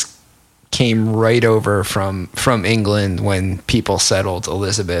bet this came right over from England when people settled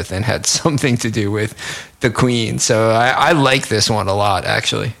Elizabeth and had something to do with the Queen. So I like this one a lot,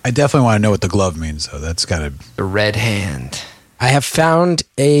 actually. I definitely want to know what the glove means, though. That's got to... The red hand. I have found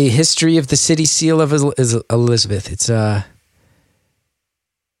a history of the city seal of Elizabeth.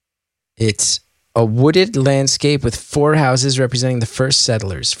 It's a wooded landscape with 4 houses representing the first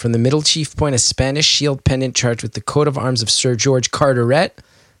settlers. From the middle chief point, a Spanish shield pendant charged with the coat of arms of Sir George Carteret,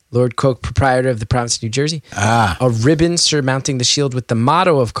 Lord Coke, proprietor of the province of New Jersey. A ribbon surmounting the shield with the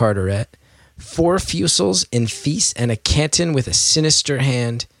motto of Carteret. 4 fusils in feast, and a canton with a sinister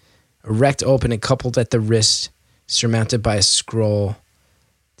hand, erect, open, and coupled at the wrist, surmounted by a scroll.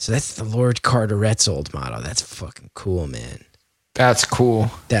 So that's the Lord Carteret's old motto. That's fucking cool, man. That's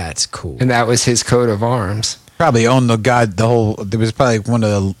cool. That's cool. And that was his coat of arms. Probably owned there was probably one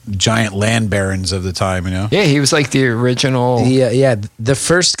of the giant land barons of the time, you know? Yeah, he was like the original. The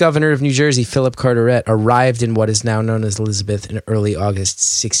first governor of New Jersey, Philip Carteret, arrived in what is now known as Elizabeth in early August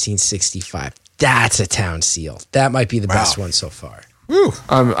 1665. That's a town seal. That might be the Wow. best one so far. Woo.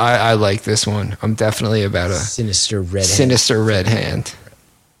 I like this one. I'm definitely about a Sinister red hand. sinister red hand.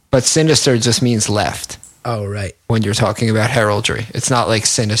 But sinister just means left Oh, right. when you're talking about heraldry. It's not like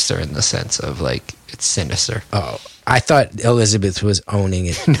sinister in the sense of like it's sinister. Oh, I thought Elizabeth was owning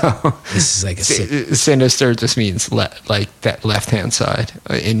it. No. This is like a Sinister just means like that left-hand side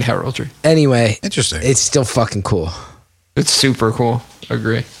in heraldry. Anyway, Interesting. it's still fucking cool. It's super cool.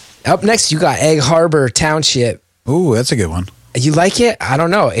 Agree. Up next, you got Egg Harbor Township. Ooh, that's a good one. You like it? I don't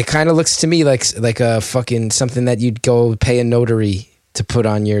know. It kind of looks to me like a fucking something that you'd go pay a notary to put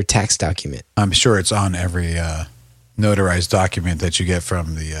on your tax document. I'm sure it's on every notarized document that you get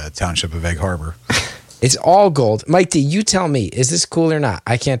from the township of Egg Harbor. It's all gold. Mike D, you tell me, is this cool or not?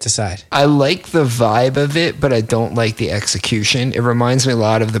 I can't decide. I like the vibe of it, but I don't like the execution. It reminds me a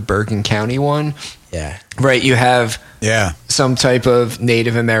lot of the Bergen County one. Yeah. Right, you have Yeah. some type of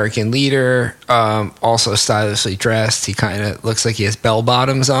Native American leader, also stylishly dressed. He kind of looks like he has bell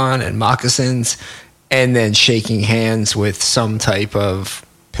bottoms on and moccasins, and then shaking hands with some type of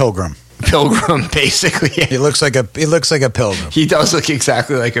Pilgrim. pilgrim, basically. He looks like a pilgrim. He does look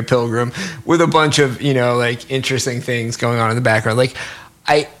exactly like a pilgrim with a bunch of, like interesting things going on in the background. Like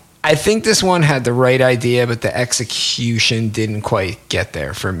I think this one had the right idea, but the execution didn't quite get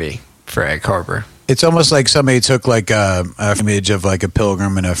there for me for Egg Harbor. It's almost like somebody took like a image of like a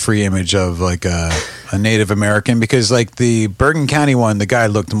pilgrim and a free image of like a Native American, because like the Bergen County one, the guy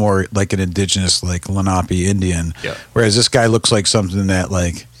looked more like an indigenous, like Lenape Indian. Yeah. Whereas this guy looks like something that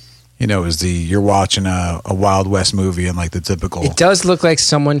like, is you're watching a Wild West movie and like the typical. It does look like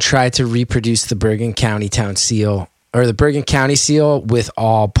someone tried to reproduce the Bergen County town seal or the Bergen County seal with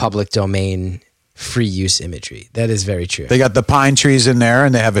all public domain free use imagery. That is very true. They got the pine trees in there,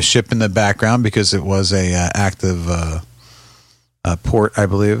 and they have a ship in the background because it was a active port, I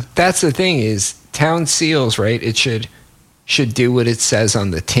believe. That's the thing is town seals, right? It should do what it says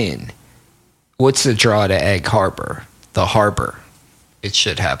on the tin. What's the draw to Egg Harbor? The harbor. It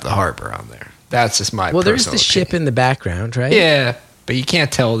should have the harbor on there. That's just my well, there's personal the ship opinion. in the background, right? Yeah, but you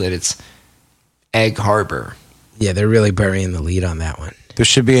can't tell that it's Egg Harbor. Yeah, they're really burying the lead on that one. There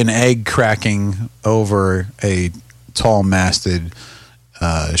should be an egg cracking over a tall-masted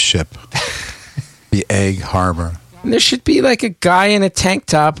ship. The Egg Harbor. And there should be like a guy in a tank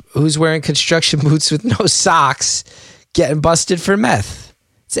top who's wearing construction boots with no socks getting busted for meth.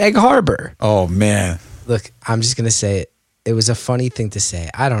 It's Egg Harbor. Oh, man. Look, I'm just going to say it. It was a funny thing to say.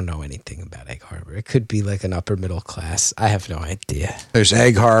 I don't know anything about Egg Harbor. It could be like an upper middle class. I have no idea. There's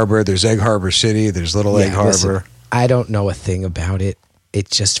Egg Harbor. There's Egg Harbor City. There's Little Egg Harbor. Listen, I don't know a thing about it. It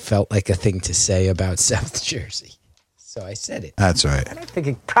just felt like a thing to say about South Jersey. So I said it. That's right. I think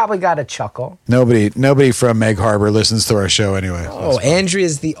it probably got a chuckle. Nobody from Egg Harbor listens to our show anyway. Oh, Andrea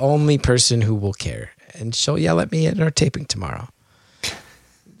is the only person who will care. And she'll yell at me at our taping tomorrow.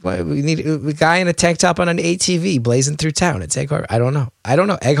 Why, we need a guy in a tank top on an ATV blazing through town. It's Egg Harbor. I don't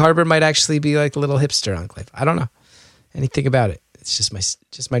know. Egg Harbor might actually be like a little hipster enclave. I don't know anything about it. It's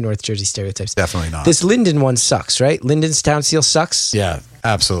just my North Jersey stereotypes. Definitely not. This Linden one sucks, right? Linden's town seal sucks. Yeah,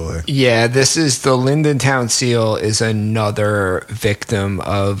 absolutely. Yeah, this is the Linden Town Seal is another victim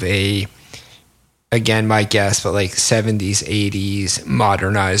of again, my guess, but like 70s, 80s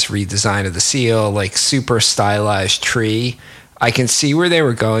modernized redesign of the seal, like super stylized tree. I can see where they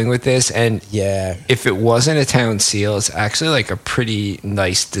were going with this, and Yeah. if it wasn't a town seal, it's actually like a pretty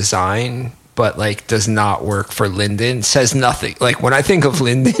nice design, but like does not work for Linden. Says nothing. Like when I think of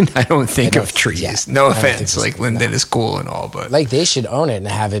Linden, I don't think of trees. yeah, No I don't think offense, it's- like Linden is cool and all, but Like they should own it and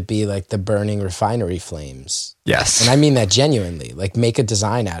have it be like the burning refinery flames. yes. And I mean that genuinely. Like make a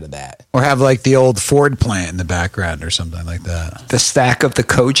design out of that. Or have like the old Ford plant in the background or something like that. The stack of the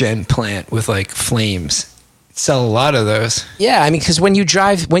cogen plant with like flames. Sell a lot of those. Yeah, I mean, because when you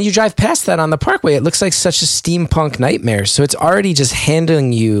drive past that on the Parkway, it looks like such a steampunk nightmare. So it's already just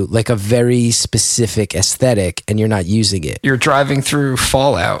handing you like a very specific aesthetic, and you're not using it. You're driving through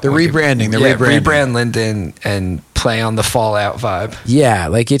Fallout. They're rebranding. They're Yeah, rebranding. rebrand Linden and play on the Fallout vibe. Yeah,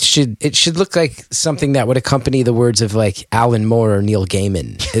 like it should look like something that would accompany the words of like Alan Moore or Neil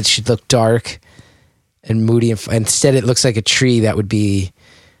Gaiman. It should look dark and moody. Instead, it looks like a tree that would be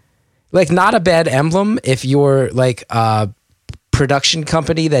like not a bad emblem if you're like a production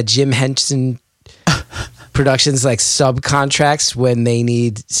company that Jim Henson Productions like subcontracts when they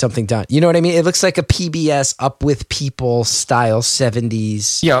need something done. You know what I mean? It looks like a PBS Up With People style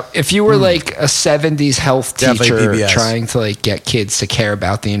 70s. Yeah, if you were like a 70s health Definitely teacher PBS. trying to like get kids to care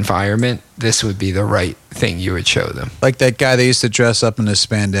about the environment, this would be the right thing you would show them. Like that guy that used to dress up in a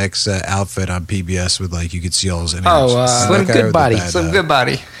spandex outfit on PBS with like you could see all his innards. Oh, That Slim guy with the Goodbody. bad, Some good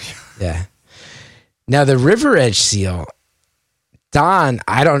body. Yeah. Now the River Edge seal, Don,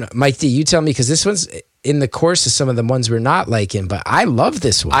 I don't know. Mike D, you tell me, because this one's in the course of some of the ones we're not liking, but I love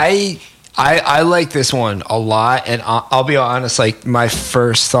this one. I like this one a lot, and I'll be honest, like my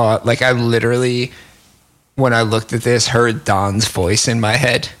first thought, like I literally, when I looked at this, heard Don's voice in my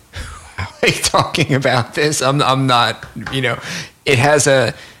head, like talking about this. I'm not, it has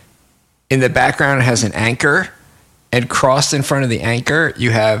in the background, it has an anchor, and crossed in front of the anchor,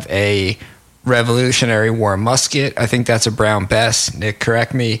 you have a Revolutionary War musket. I think that's a Brown Bess. Nick,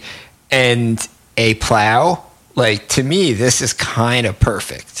 correct me. And a plow. Like, to me, this is kind of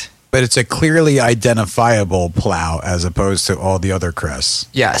perfect. But it's a clearly identifiable plow as opposed to all the other crests.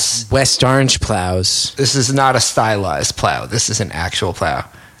 Yes. West Orange plows. This is not a stylized plow. This is an actual plow.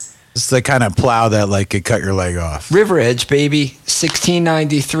 It's the kind of plow that like could cut your leg off. River Edge, baby.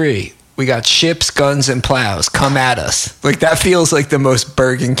 1693. We got ships, guns, and plows. Come at us. Like, that feels like the most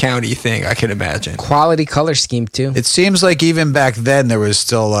Bergen County thing I can imagine. Quality color scheme, too. It seems like even back then there was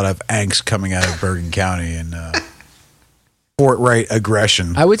still a lot of angst coming out of Bergen County and forthright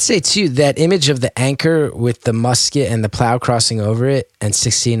aggression. I would say, too, that image of the anchor with the musket and the plow crossing over it and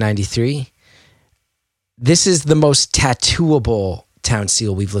 1693, this is the most tattooable town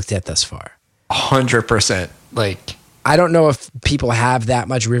seal we've looked at thus far. 100%. Like, I don't know if people have that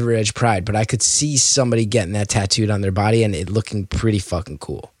much River Edge pride, but I could see somebody getting that tattooed on their body and it looking pretty fucking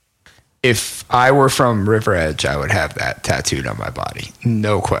cool. if I were from River Edge, I would have that tattooed on my body.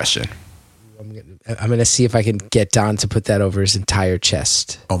 No question. I'm going to see if I can get Don to put that over his entire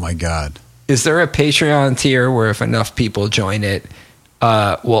chest. Oh my God. Is there a Patreon tier where if enough people join it,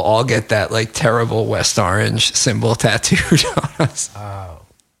 we'll all get that like terrible West Orange symbol tattooed on us? Oh,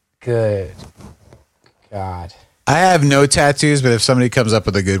 good God. I have no tattoos, but if somebody comes up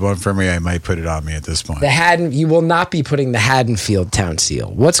with a good one for me, I might put it on me at this point. You will not be putting the Haddonfield Town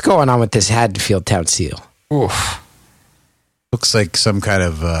Seal. What's going on with this Haddonfield Town Seal? Oof. Looks like some kind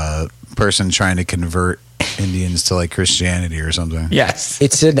of person trying to convert Indians to like Christianity or something. Yes.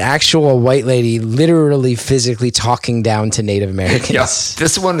 It's an actual white lady literally physically talking down to Native Americans. Yeah,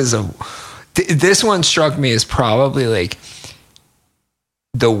 this one struck me as probably like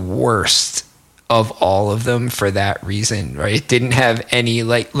the worst of all of them for that reason, right? It didn't have any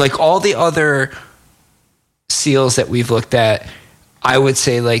like all the other seals that we've looked at. I would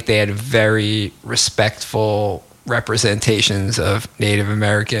say like they had very respectful representations of Native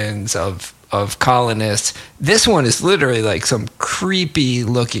Americans, of colonists. This one is literally like some creepy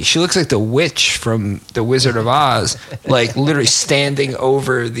looking. She looks like the witch from The Wizard of Oz, like literally standing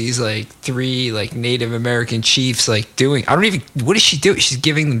over these like three like Native American chiefs, like doing. What is she doing? She's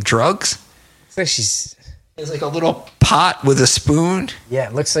giving them drugs. Looks like she's. It's like a little pot with a spoon. Yeah,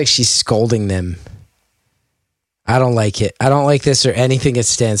 it looks like she's scolding them. I don't like it. I don't like this or anything it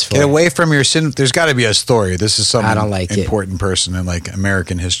stands for. Get away from your sin. There's got to be a story. This is some I don't like important person in like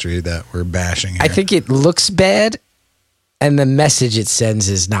American history that we're bashing here. I think it looks bad, and the message it sends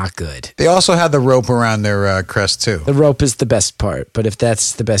is not good. They also have the rope around their crest too. The rope is the best part, but if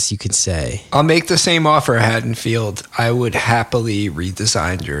that's the best you can say. I'll make the same offer, Haddonfield. I would happily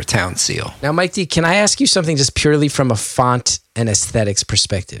redesign your town seal. Now, Mike D, can I ask you something just purely from a font and aesthetics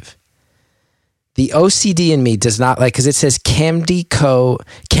perspective? The OCD in me does not like, because it says Camden Co.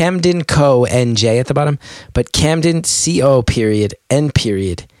 NJ at the bottom, but Camden CO period N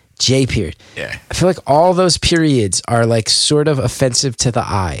period J period. Yeah. I feel like all those periods are like sort of offensive to the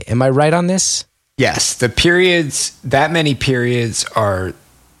eye. Am I right on this? Yes, the periods, that many periods are,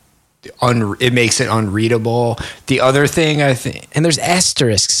 it makes it unreadable. The other thing I think... And there's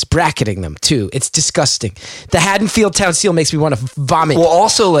asterisks bracketing them too. It's disgusting. The Haddonfield Town Seal makes me want to vomit. Well,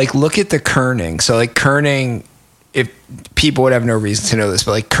 also like look at the kerning. So like kerning, if people would have no reason to know this,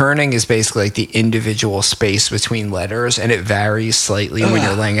 but like kerning is basically like the individual space between letters, and it varies slightly when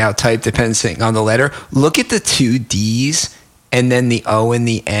you're laying out type depending on the letter. Look at the two D's and then the O and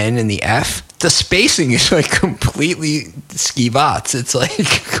the N and the F. The spacing is like completely skivots. It's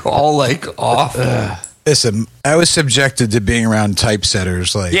like all like off. Listen, I was subjected to being around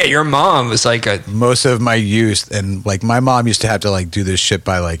typesetters. Like, Yeah, your mom was like a... most of my youth, and like my mom used to have to like do this shit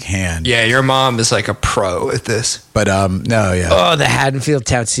by like hand. Yeah, your mom is like a pro at this. But no, yeah. Oh, the Haddonfield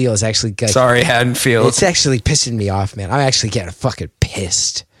Town Seal is actually good. Sorry, Haddonfield. It's actually pissing me off, man. I'm actually getting fucking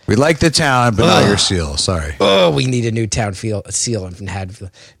pissed. We like the town, but not your seal. Sorry. Oh, we need a new town seal from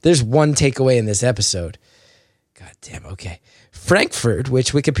Haddonfield. There's one takeaway in this episode. God damn, okay. Frankfurt,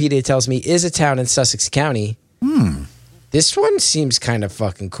 which Wikipedia tells me is a town in Sussex County. This one seems kind of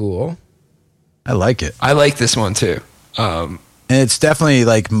fucking cool. I like it. I like this one too. And it's definitely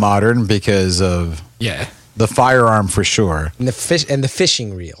like modern because of Yeah. the firearm for sure. And the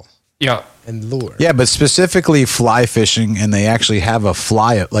fishing reel. Yeah. and lure. Yeah, but specifically fly fishing, and they actually have a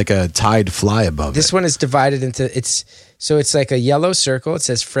fly, like a tied fly above This it. one is divided into it's like a yellow circle. It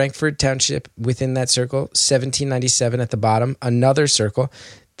says Frankfurt Township within that circle, 1797 at the bottom, another circle,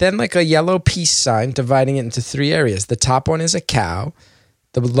 then like a yellow peace sign dividing it into 3 areas. The top one is a cow.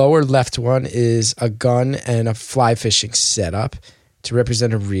 The lower left one is a gun and a fly fishing setup to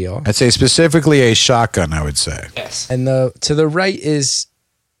represent a reel. I'd say specifically a shotgun, I would say. Yes. And to the right is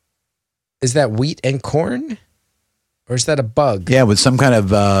that wheat and corn? Or is that a bug? Yeah, with some kind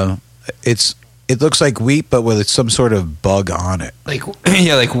of, it looks like wheat, but with some sort of bug on it. Like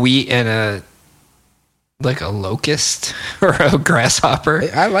like wheat and a locust or a grasshopper.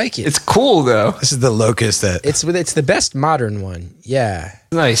 I like it. It's cool though. This is the locust that. It's the best modern one. Yeah.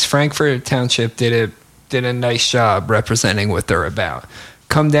 Nice. Frankfurt Township did a nice job representing what they're about.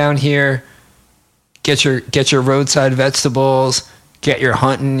 Come down here, get your roadside vegetables, get your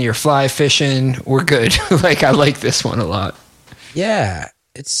hunting, your fly fishing. We're good. Like I like this one a lot. Yeah.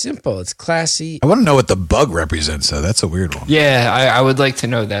 It's simple. It's classy. I want to know what the bug represents, though. That's a weird one. Yeah, I would like to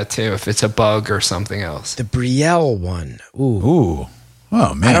know that too. If it's a bug or something else. The Brielle one. Ooh. Ooh.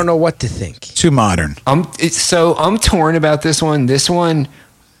 Oh, man. I don't know what to think. Too modern. I'm torn about this one. This one,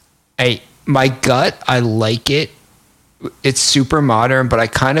 my gut, I like it. It's super modern, but I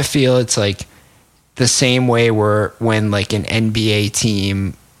kind of feel it's like the same way when like an NBA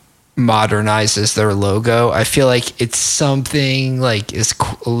team modernizes their logo. I feel like it's something like is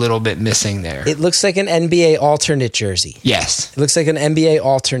a little bit missing there. It looks like an NBA alternate jersey. Yes. It looks like an NBA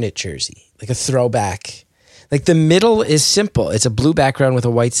alternate jersey, like a throwback. Like the middle is simple. It's a blue background with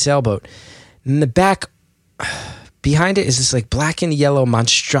a white sailboat. And the back behind it is this like black and yellow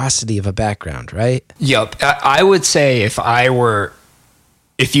monstrosity of a background, right? Yep. I would say if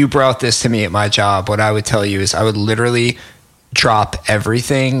you brought this to me at my job, what I would tell you is I would literally drop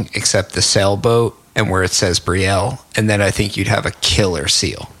everything except the sailboat and where it says Brielle, and then I think you'd have a killer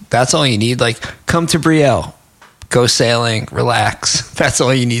seal. That's all you need. Like, come to Brielle, go sailing, relax. That's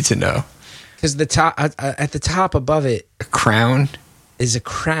all you need to know. Because the top at the top above it A crown. is a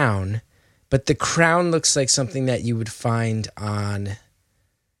crown, but the crown looks like something that you would find on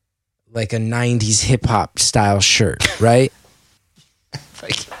like a 90s hip hop style shirt, right?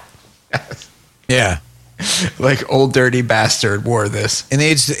 Like, Yeah. like Old Dirty Bastard wore this. It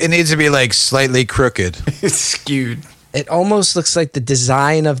needs to be like slightly crooked. It's skewed. It almost looks like the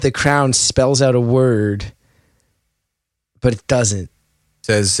design of the crown spells out a word, but it doesn't.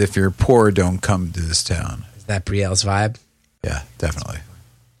 Says, if you're poor, don't come to this town. Is that Brielle's vibe? Yeah, definitely.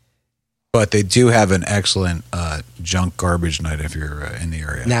 But they do have an excellent junk garbage night if you're in the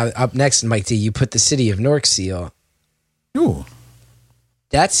area. Now, up next, Mike D, you put the city of Newark seal. Ooh.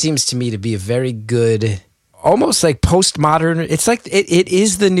 That seems to me to be a very good, almost like postmodern. It's like it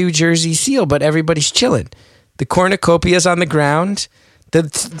is the New Jersey seal, but everybody's chilling. The cornucopia's on the ground.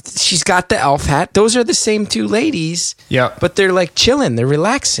 She's got the elf hat. Those are the same 2 ladies. Yeah. But they're like chilling. They're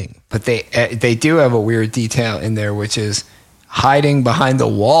relaxing. But they do have a weird detail in there, which is hiding behind the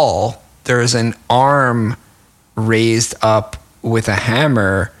wall. There's an arm raised up with a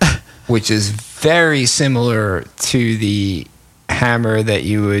hammer, which is very similar to the hammer that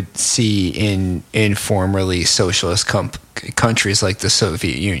you would see in formerly socialist countries like the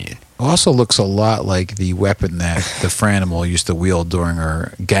Soviet Union. Also looks a lot like the weapon that the Franimal used to wield during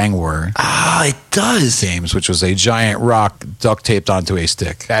our gang war It does. games, which was a giant rock duct taped onto a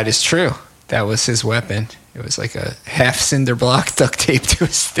stick. That is true. That was his weapon. It was like a half cinder block duct taped to a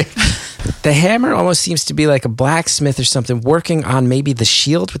stick. The hammer almost seems to be like a blacksmith or something working on maybe the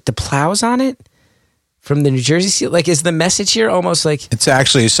shield with the plows on it from the New Jersey seal. Like, is the message here almost like It's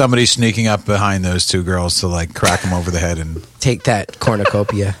actually somebody sneaking up behind those 2 girls to like crack them over the head and take that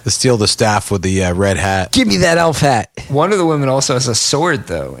cornucopia? to steal the staff with the red hat. Give me that elf hat. One of the women also has a sword,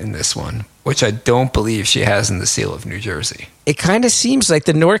 though, in this one, which I don't believe she has in the seal of New Jersey. It kind of seems like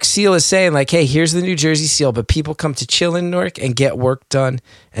the Newark seal is saying like, hey, here's the New Jersey seal, but people come to chill in Newark and get work done.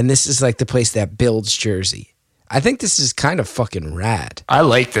 And this is like the place that builds Jersey. I think this is kind of fucking rad. I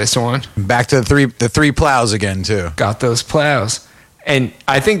like this one. Back to the three plows again too. Got those plows. And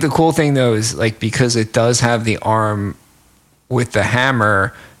I think the cool thing, though, is like because it does have the arm with the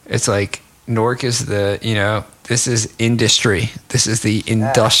hammer, it's like Newark is this is industry. This is the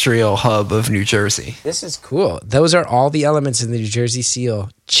industrial hub of New Jersey. This is cool. Those are all the elements in the New Jersey seal,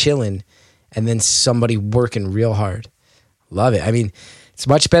 chilling, and then somebody working real hard. Love it. I mean, It's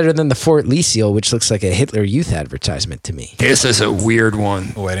much better than the Fort Lee seal, which looks like a Hitler Youth advertisement to me. This is a weird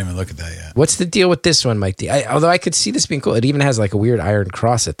one. Oh, I didn't even look at that yet. What's the deal with this one, Mike D? Although I could see this being cool. It even has like a weird iron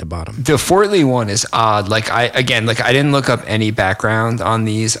cross at the bottom. The Fort Lee one is odd. Like I didn't look up any background on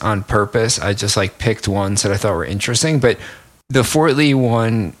these on purpose. I just like picked ones that I thought were interesting. But the Fort Lee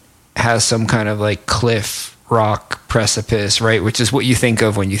one has some kind of like cliff, rock, precipice, right? Which is what you think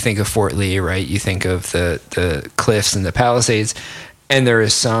of when you think of Fort Lee, right? You think of the cliffs and the Palisades. And there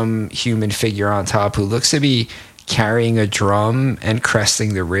is some human figure on top who looks to be carrying a drum and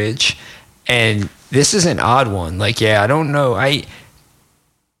cresting the ridge. And this is an odd one. Like, yeah, I don't know.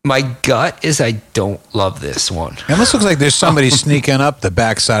 My gut is I don't love this one. It almost looks like there's somebody sneaking up the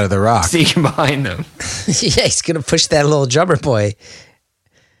backside of the rock. Sneaking behind them. Yeah, he's going to push that little drummer boy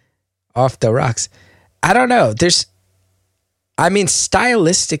off the rocks. I don't know.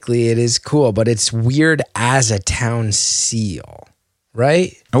 Stylistically, it is cool, but it's weird as a town seal.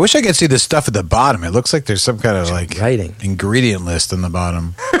 Right? I wish I could see the stuff at the bottom. It looks like there's some kind of like writing ingredient list on the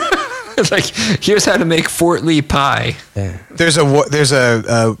bottom. Like, here's how to make Fort Lee pie. Yeah. There's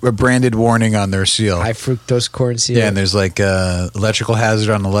a branded warning on their seal. High fructose corn syrup. Yeah, and there's like electrical hazard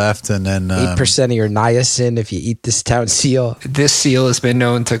on the left, and then 8% of your niacin if you eat this town seal. This seal has been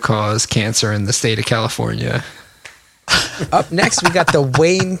known to cause cancer in the state of California. Up next, we got the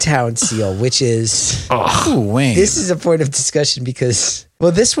Wayne Town seal, which is... Ooh, Wayne. This is a point of discussion because,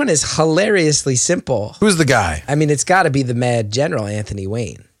 well, this one is hilariously simple. Who's the guy? I mean, it's got to be the Mad General Anthony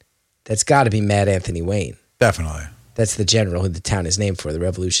Wayne. That's got to be Mad Anthony Wayne. Definitely. That's the general who the town is named for, the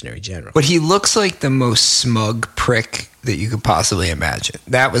Revolutionary General. But he looks like the most smug prick that you could possibly imagine.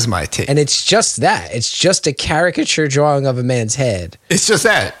 That was my take. And it's just that. It's just a caricature drawing of a man's head. It's just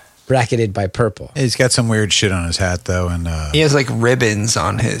that. Bracketed by purple. He's got some weird shit on his hat, though. And he has like ribbons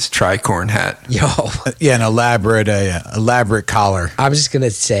on his tricorn hat. Yo. Yeah, an elaborate collar. I'm just going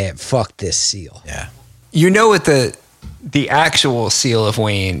to say it. Fuck this seal. Yeah. You know what the actual seal of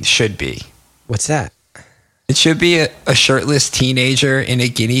Wayne should be? What's that? It should be a shirtless teenager in a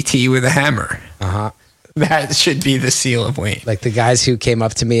guinea tee with a hammer. Uh-huh. That should be the seal of Wayne. Like the guys who came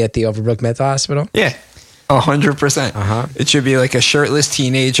up to me at the Overbrook Mental Hospital? Yeah. 100%. Uh-huh. It should be like a shirtless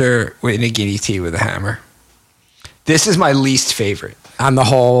teenager in a guinea tee with a hammer. This is my least favorite. On the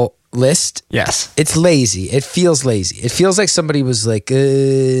whole list? Yes. It's lazy. It feels lazy. It feels like somebody was like,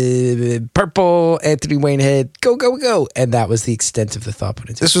 purple Anthony Wayne head, go, go, go. And that was the extent of the thought put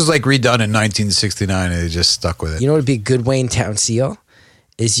into it. This was like redone in 1969, and they just stuck with it. You know what would be a good Wayne Town seal?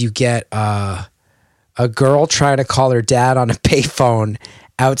 Is you get a girl trying to call her dad on a payphone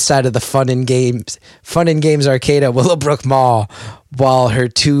outside of the Fun and Games arcade at Willowbrook Mall while her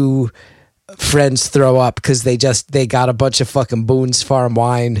two friends throw up because they got a bunch of fucking Boone's Farm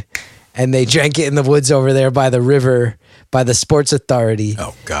wine and they drank it in the woods over there by the river by the Sports Authority.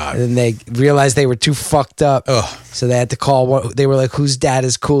 Oh, God. And then they realized they were too fucked up. Ugh. So they had to call one. They were like, whose dad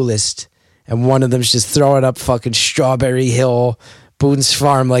is coolest? And one of them's just throwing up fucking Strawberry Hill, Boone's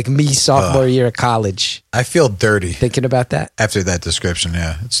Farm, like me sophomore year of college. I feel dirty Thinking about that? after that description,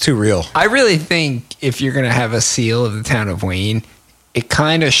 yeah. It's too real. I really think if you're going to have a seal of the town of Wayne, it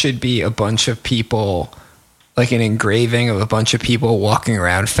kind of should be a bunch of people, like an engraving of a bunch of people walking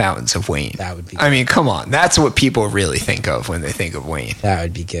around fountains of Wayne. That would be I mean, come on. That's what people really think of when they think of Wayne. That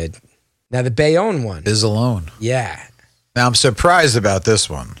would be good. Now the Bayonne one. Is alone. Yeah. Now, I'm surprised about this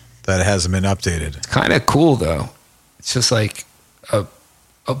one, that it hasn't been updated. Kind of cool, though. It's just like a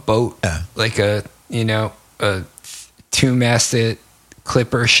boat, Yeah. like a two-masted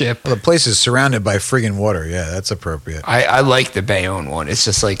clipper ship. Well, the place is surrounded by friggin' water. Yeah, that's appropriate. I like the Bayonne one. It's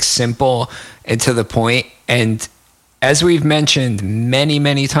just like simple and to the point. And as we've mentioned many,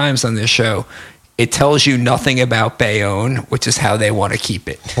 many times on this show, it tells you nothing about Bayonne, which is how they want to keep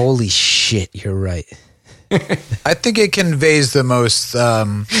it. Holy shit, you're right. I think it conveys the most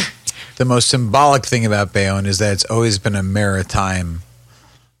symbolic thing about Bayonne is that it's always been a maritime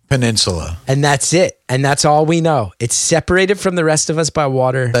peninsula. And that's it. And that's all we know. It's separated from the rest of us by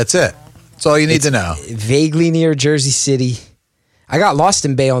water. That's it. That's all you need to know. Vaguely near Jersey City. I got lost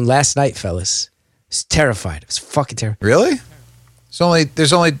in Bayonne last night, fellas. I was terrified. I was fucking terrified. Really?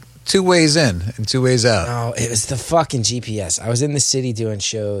 There's only 2 ways in and 2 ways out. Oh, it was the fucking GPS. I was in the city doing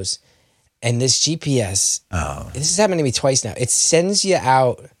shows, and this GPS, this has happened to me twice now. It sends you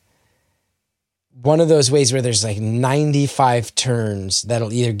out one of those ways where there's like 95 turns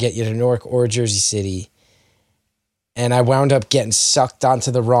that'll either get you to Newark or Jersey City. And I wound up getting sucked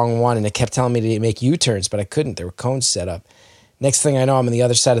onto the wrong one, and it kept telling me to make U-turns, but I couldn't. There were cones set up. Next thing I know, I'm on the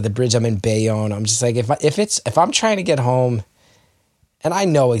other side of the bridge. I'm in Bayonne. I'm just like, if I'm trying to get home, and I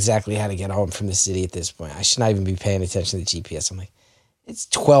know exactly how to get home from the city at this point, I should not even be paying attention to the GPS. I'm like, It's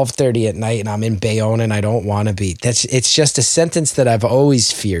 12:30 at night and I'm in Bayonne and I don't want to be. It's just a sentence that I've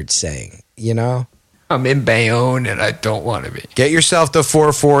always feared saying, you know? I'm in Bayonne and I don't want to be. Get yourself the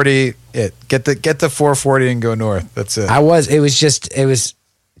 440. Get the 440 and go north. That's it. It was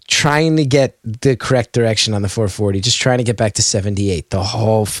trying to get the correct direction on the 440, just trying to get back to 78 the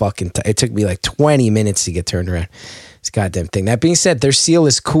whole fucking time. It took me like 20 minutes to get turned around. This goddamn thing. That being said, their seal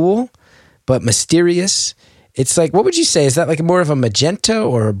is cool, but mysterious. It's like, what would you say? Is that like more of a magenta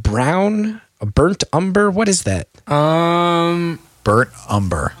or a brown, a burnt umber? What is that? Burnt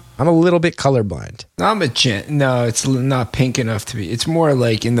umber. I'm a little bit colorblind. Not magenta. No, it's not pink enough to be. It's more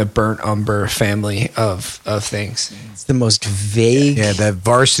like in the burnt umber family of things. It's the most vague. Yeah, that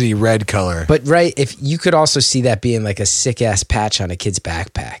varsity red color. But right, if you could also see that being like a sick ass patch on a kid's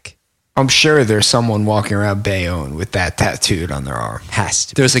backpack. I'm sure there's someone walking around Bayonne with that tattooed on their arm. Has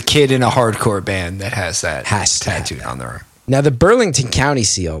to. There's a kid in a hardcore band that has that tattooed on their arm. Now the Burlington County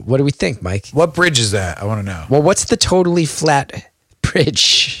seal. What do we think, Mike? What bridge is that? I want to know. Well, what's the totally flat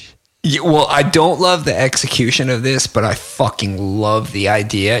bridge? Yeah, well, I don't love the execution of this, but I fucking love the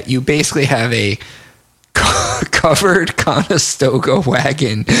idea. You basically have a covered Conestoga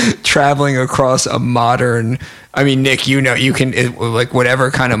wagon traveling across a modern, I mean, Nick, you know, you can, like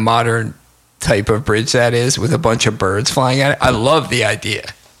whatever kind of modern type of bridge that is with a bunch of birds flying at it. I love the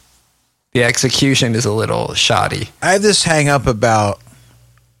idea. The execution is a little shoddy. I have this hang up about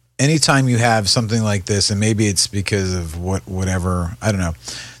anytime you have something like this, and maybe it's because of whatever, I don't know.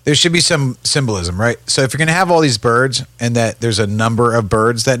 There should be some symbolism, right? So if you're going to have all these birds and that there's a number of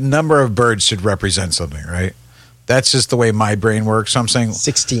birds, that number of birds should represent something, right? That's just the way my brain works. So I'm saying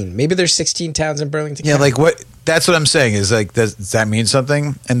 16. Maybe there's 16 towns in Burlington yeah, County. like what? That's what I'm saying is like, does that mean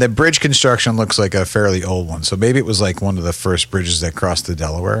something? And the bridge construction looks like a fairly old one. So maybe it was like one of the first bridges that crossed the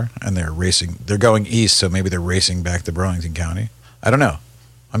Delaware and they're racing. They're going east, so maybe they're racing back to Burlington County. I don't know.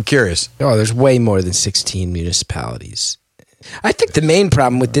 I'm curious. Oh, there's way more than 16 municipalities. I think the main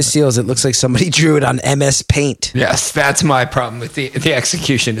problem with this seal is it looks like somebody drew it on MS Paint. Yes, that's my problem with the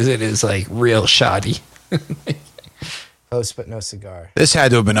execution. Is it is like real shoddy. Close but no cigar. This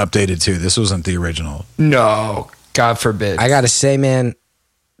had to have been updated too. This wasn't the original. No, God forbid. I gotta say, man,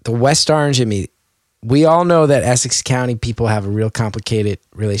 the West Orange in me. We all know that Essex County people have a real complicated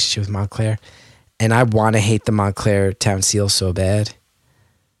relationship with Montclair, and I want to hate the Montclair town seal so bad,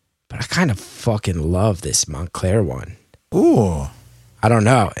 but I kind of fucking love this Montclair one. Ooh. I don't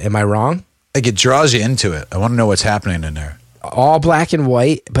know. Am I wrong? Like it draws you into it. I want to know what's happening in there. All black and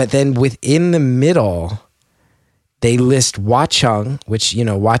white, but then within the middle, they list Watchung, which, you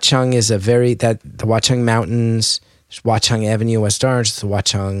know, Watchung is the Watchung Mountains, Watchung Avenue, West Orange, the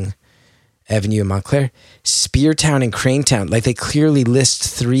Watchung Avenue in Montclair, Speartown and Cranetown. Like they clearly list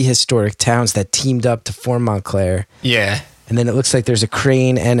 3 historic towns that teamed up to form Montclair. Yeah. And then it looks like there's a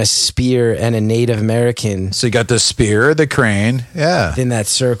crane and a spear and a Native American. So you got the spear, the crane. Yeah. In that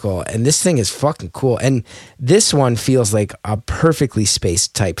circle. And this thing is fucking cool. And this one feels like a perfectly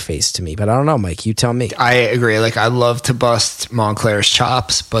spaced typeface to me. But I don't know, Mike. You tell me. I agree. Like, I love to bust Montclair's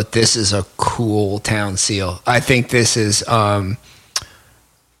chops, but this is a cool town seal. I think this is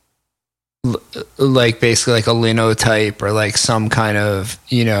like basically like a linotype or like some kind of,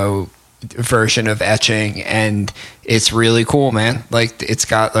 you know, version of etching, and it's really cool, man. Like it's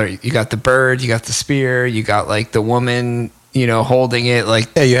got like you got the bird, you got the spear, you got like the woman, you know, holding it. Like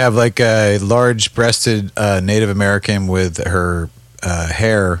yeah, you have like a large-breasted Native American with her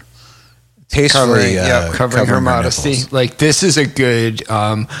hair tastefully covering her modesty. nipples. Like this is a good.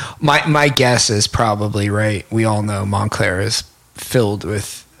 My guess is probably right. We all know Montclair is filled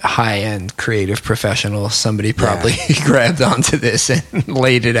with high-end creative professionals. Somebody probably grabbed onto this and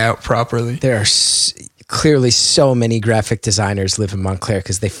laid it out properly. There are clearly so many graphic designers live in Montclair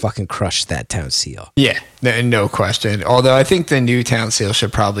because they fucking crushed that town seal. Yeah, no question. Although I think the new town seal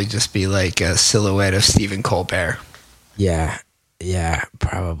should probably just be like a silhouette of Stephen Colbert. Yeah,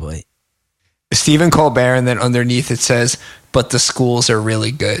 probably. Stephen Colbert, and then underneath it says, "But the schools are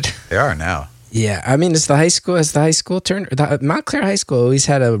really good." They are now. Yeah, I mean, has the high school turned? Montclair High School always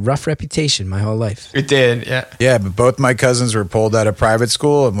had a rough reputation my whole life. It did, yeah. Yeah, but both my cousins were pulled out of private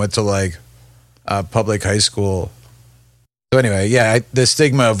school and went to like public high school. So anyway, yeah, the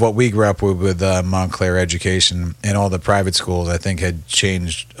stigma of what we grew up with Montclair education and all the private schools, I think, had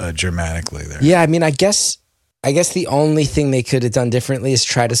changed dramatically there. Yeah, I mean, I guess the only thing they could have done differently is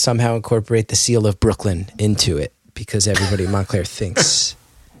try to somehow incorporate the seal of Brooklyn into it, because everybody in Montclair thinks.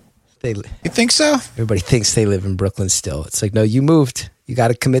 You think so? Everybody thinks they live in Brooklyn still. It's like, no, you moved. You got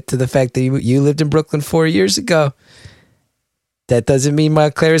to commit to the fact that you lived in Brooklyn 4 years ago. That doesn't mean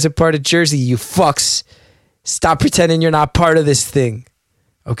Montclair is a part of Jersey, you fucks. Stop pretending you're not part of this thing.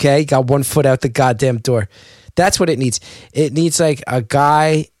 Okay, got 1 foot out the goddamn door. That's what it needs. It needs like a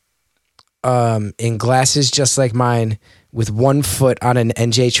guy in glasses just like mine with 1 foot on an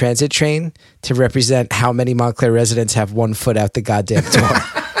NJ Transit train to represent how many Montclair residents have 1 foot out the goddamn door.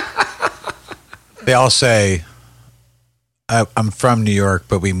 They all say, I'm from New York,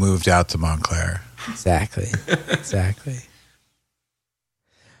 but we moved out to Montclair. Exactly.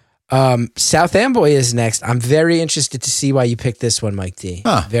 South Amboy is next. I'm very interested to see why you picked this one, Mike D.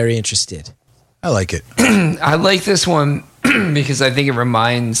 Huh. Very interested. I like it. I like this one because I think it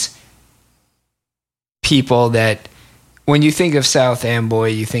reminds people that when you think of South Amboy,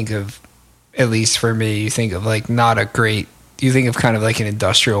 you think of, at least for me, you think of like not a great, you think of kind of like an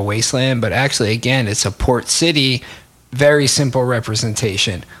industrial wasteland, but actually, again, it's a port city, very simple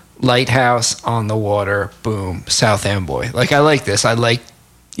representation. Lighthouse on the water, boom, South Amboy. Like, I like this. I like,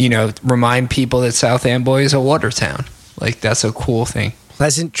 remind people that South Amboy is a water town. Like, that's a cool thing.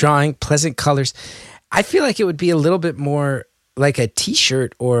 Pleasant drawing, pleasant colors. I feel like it would be a little bit more like a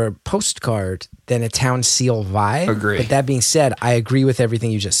t-shirt or a postcard than a town seal vibe. Agree. But that being said, I agree with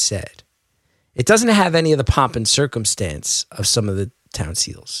everything you just said. It doesn't have any of the pomp and circumstance of some of the town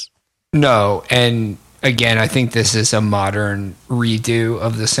seals. No, and again, I think this is a modern redo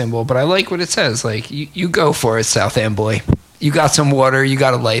of the symbol, but I like what it says. Like, you go for it, South Amboy. You got some water, you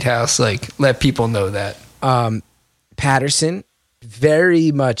got a lighthouse. Like, let people know that. Patterson,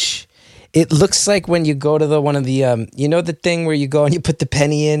 very much. It looks like when you go to one of the, the thing where you go and you put the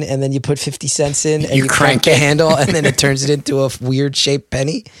penny in and then you put 50 cents in and you crank the handle and then it turns it into a weird shaped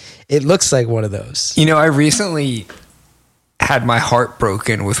penny. It looks like one of those. I recently had my heart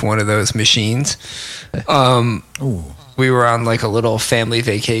broken with one of those machines. We were on like a little family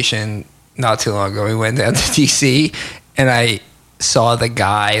vacation not too long ago. We went down to DC and I saw the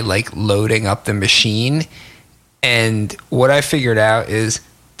guy like loading up the machine. And what I figured out is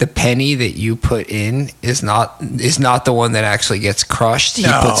the penny that you put in is not the one that actually gets crushed. He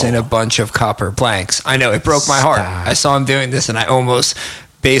puts in a bunch of copper blanks. I know, it broke my heart. I saw him doing this and I almost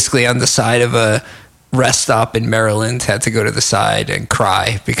basically on the side of a rest stop in Maryland had to go to the side and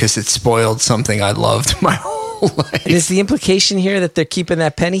cry because it spoiled something I loved my whole life. Is the implication here that they're keeping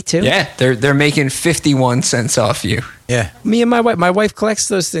that penny too? Yeah, they're making 51 cents off you. Yeah. Me and my wife collects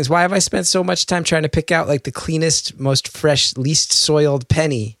those things. Why have I spent so much time trying to pick out like the cleanest, most fresh, least soiled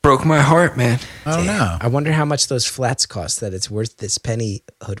penny? Broke my heart, man. I don't know. I wonder how much those flats cost that it's worth this penny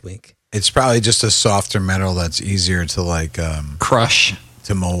hoodwink. It's probably just a softer metal that's easier to like Crush.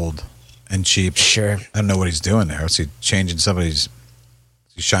 to mold and cheap. Sure. I don't know what he's doing there. Is he changing somebody's?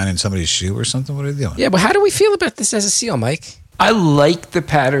 Is he shining somebody's shoe or something? What are they doing? Yeah, but how do we feel about this as a seal, Mike? I like the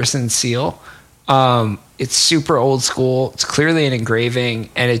Patterson seal. It's super old school. It's clearly an engraving,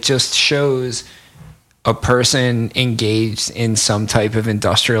 and it just shows a person engaged in some type of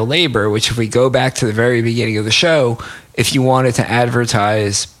industrial labor, which if we go back to the very beginning of the show, if you wanted to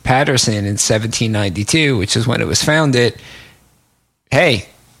advertise Patterson in 1792, which is when it was founded, hey,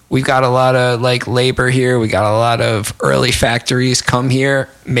 we've got a lot of like labor here. We got a lot of early factories. Come here,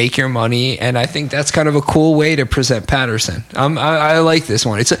 make your money. And I think that's kind of a cool way to present Patterson. I like this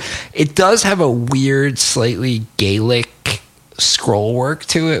one. It does have a weird, slightly Gaelic scroll work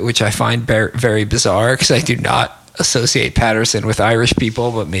to it, which I find very bizarre because I do not associate Patterson with Irish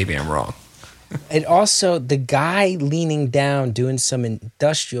people, but maybe I'm wrong. And also the guy leaning down doing some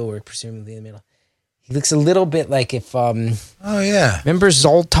industrial work, presumably in the middle. He looks a little bit like if Oh yeah. remember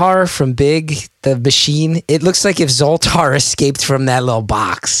Zoltar from Big, the machine? It looks like if Zoltar escaped from that little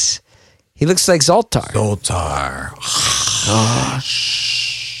box. He looks like Zoltar. Zoltar.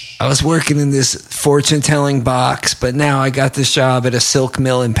 I was working in this fortune-telling box, but now I got this job at a silk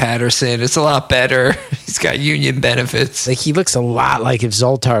mill in Patterson. It's a lot better. He's got union benefits. Like he looks a lot like if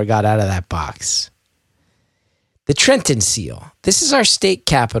Zoltar got out of that box. The Trenton seal. This is our state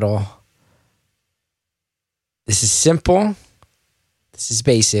capital. This is simple. This is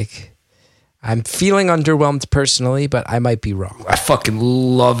basic. I'm feeling underwhelmed personally, but I might be wrong. I fucking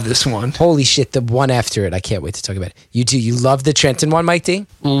love this one. Holy shit, the one after it. I can't wait to talk about it. You do. You love the Trenton one, Mike D?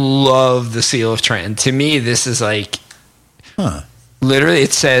 Love the seal of Trenton. To me, this is like, literally,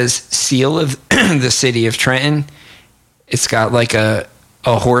 it says seal of the city of Trenton. It's got like a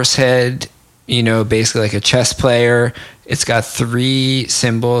horse head, basically like a chess player. It's got 3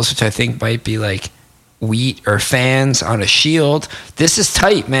 symbols, which I think might be like wheat or fans on a shield. This is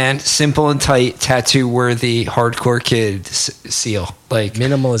tight, man. Simple and tight, tattoo worthy, hardcore kid seal. Like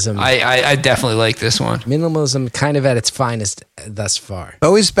Minimalism. I definitely like this one. Minimalism kind of at its finest thus far.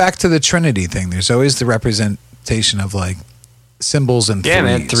 Always back to the Trinity thing. There's always the representation of like symbols and Yeah,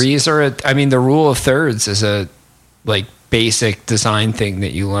 threes. man. Threes are the rule of thirds is a like basic design thing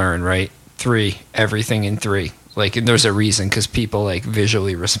that you learn, right? 3, everything in 3. Like, and there's a reason because people like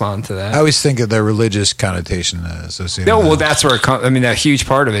visually respond to that. I always think of the religious connotation associated. No, with well, that. that's where it comes. I mean, that huge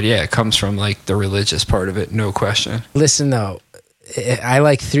part of it, yeah, it comes from like the religious part of it, no question. Listen, though, I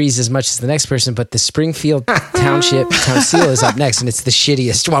like 3s as much as the next person, but the Springfield Township Town Seal is up next, and it's the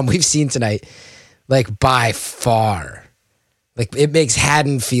shittiest one we've seen tonight, like by far. Like, it makes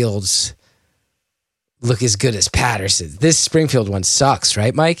Haddonfield's look as good as Patterson's. This Springfield one sucks,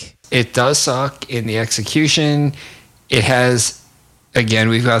 right, Mike? It does suck in the execution. It has, again,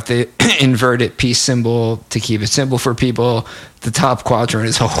 we've got the inverted peace symbol to keep it simple for people. The top quadrant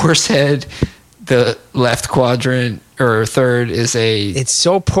is a horse head. The left quadrant or third is It's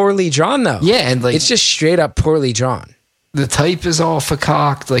so poorly drawn, though. Yeah, and like it's just straight up poorly drawn. the type is all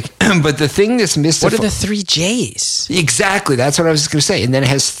fakaked. Like, but the thing that's missing. What are the 3 J's? Exactly, that's what I was going to say. And then it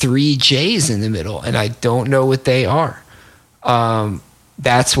has 3 J's in the middle, and I don't know what they are.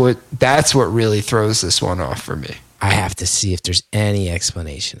 That's what really throws this one off for me. I have to see if there's any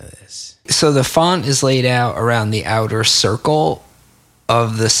explanation of this. So the font is laid out around the outer circle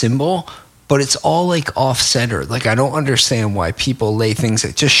of the symbol, but it's all like off-centered. Like, I don't understand why people lay things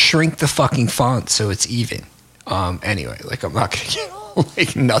that just shrink the fucking font so it's even. Anyway, like, I'm not going to get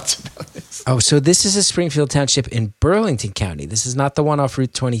like nuts about this. Oh, so this is a Springfield Township in Burlington County. This is not the one off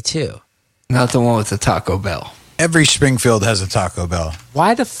Route 22. Not the one with the Taco Bell. Every Springfield has a Taco Bell.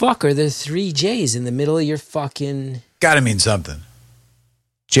 Why the fuck are there 3 J's in the middle of your fucking... Got to mean something.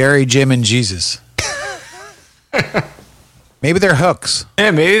 Jerry, Jim, and Jesus. Maybe they're hooks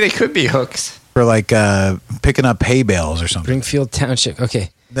Yeah, maybe they could be hooks. for like picking up hay bales or something. Springfield Township. Okay.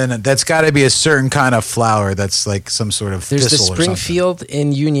 Then that's got to be a certain kind of flower that's like some sort of There's the thistle or something. Springfield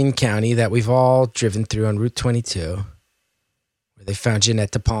in Union County that we've all driven through on Route 22, where they found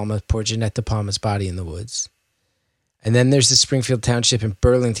Jeanette De Palma, poor Jeanette De Palma's body in the woods. And then there's the Springfield Township in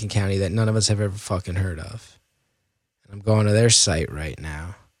Burlington County that none of us have ever fucking heard of. And I'm going to their site right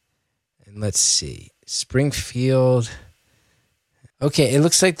now. And let's see. Springfield. Okay, it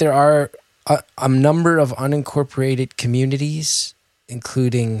looks like there are a number of unincorporated communities,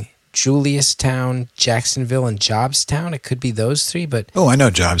 including Juliustown, Jacksonville, and Jobstown. It could be those 3, but Oh, I know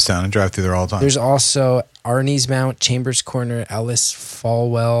Jobstown. I drive through there all the time. there's also Arnie's Mount, Chambers Corner, Ellis,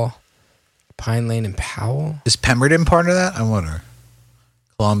 Falwell, Pine Lane, and Powell. Is Pemberton part of that? I wonder.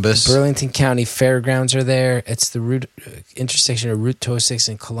 Columbus. Burlington County Fairgrounds are there. It's the route intersection of Route 206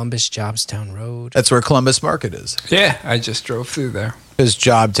 and Columbus Jobstown Road. That's where Columbus Market is. Yeah, I just drove through there. Because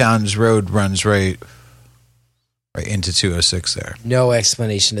Jobtown's road runs right into 206 there. No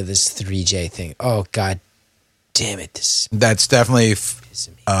explanation of this 3J thing. Oh, God damn it. This That's definitely is pissing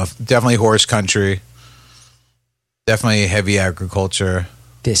me. definitely horse country. Definitely heavy agriculture.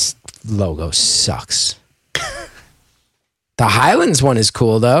 This logo sucks. The Highlands one is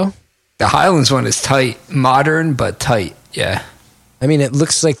cool, though. The Highlands one is tight, modern but tight. Yeah. I mean, it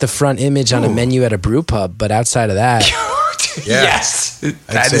looks like the front image on a menu at a brew pub, but outside of that, Yeah. Yes,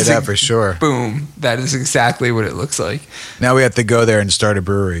 I'd say that for sure. Boom. That is exactly what it looks like. Now we have to go there and start a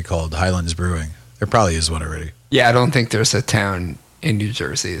brewery called Highlands Brewing. There probably is one already. Yeah, I don't think there's a town in New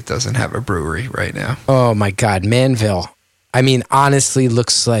Jersey that doesn't have a brewery right now. oh my God, Manville. I mean, honestly,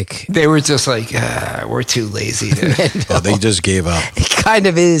 looks like They were just like, we're too lazy to. Oh, they just gave up. it kind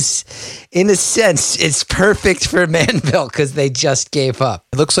of is, in a sense, it's perfect for Manville because they just gave up.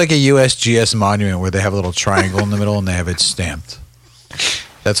 It looks like a USGS monument where they have a little triangle in the middle and they have it stamped.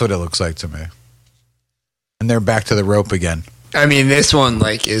 That's what it looks like to me. And they're back to the rope again. I mean, this one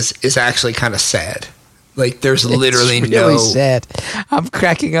like is actually kind of sad. Like, there's literally It's really no sad. I'm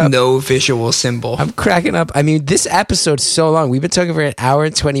cracking up. no visual symbol. I'm cracking up. I mean, this episode's so long. We've been talking for an hour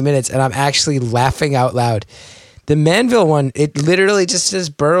and 20 minutes, and I'm actually laughing out loud. The Manville one, it literally just says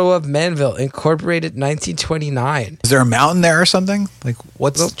Borough of Manville, incorporated 1929. Is there a mountain there or something? Like,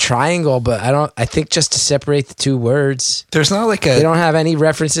 what's... Little triangle, but I think just to separate the 2 words. There's not like They a. don't have any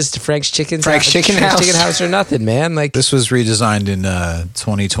references to Frank's Chicken Chicken House. or nothing, man. Like, This was redesigned in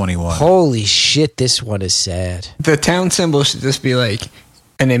 2021. holy shit, this one is sad. The town symbol should just be like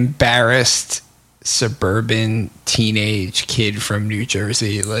an embarrassed suburban teenage kid from New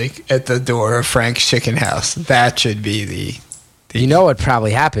Jersey, like at the door of Frank's Chicken House. That should be the. You know what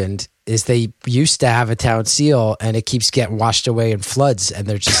probably happened is they used to have a town seal, and it keeps getting washed away in floods, and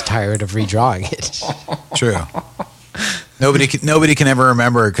they're just tired of redrawing it. True. Nobody can ever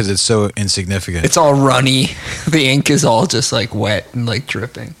remember it because it's so insignificant. It's all runny. The ink is all just like wet and like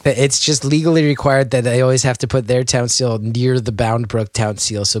dripping. It's just legally required that they always have to put their town seal near the Bound Brook town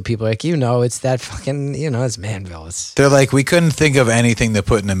seal, so people are like, it's that fucking, it's Manville. It's They're like, we couldn't think of anything to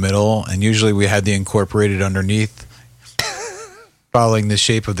put in the middle, and usually we had the incorporated underneath. following the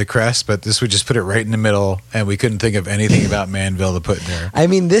shape of the crest, but this would just put it right in the middle, and we couldn't think of anything about Manville to put in there. I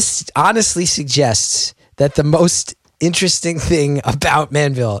mean, this honestly suggests that the most interesting thing about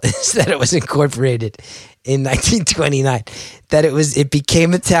Manville is that it was incorporated in 1929. That it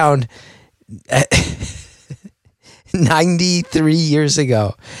became a town 93 years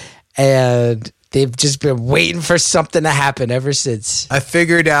ago, and they've just been waiting for something to happen ever since. I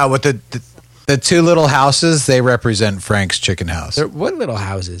figured out what the two little houses, they represent Frank's Chicken House. What little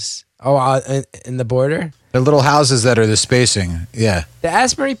houses? Oh, in the border? They're little houses that are the spacing. Yeah. The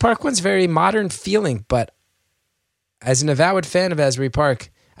Asbury Park one's very modern feeling, but as an avowed fan of Asbury Park,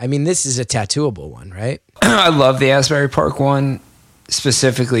 I mean, this is a tattooable one, right? I love the Asbury Park one.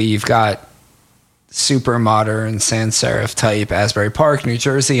 Specifically, you've got super modern sans serif type Asbury Park, New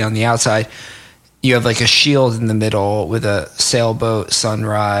Jersey on the outside. You have like a shield in the middle with a sailboat,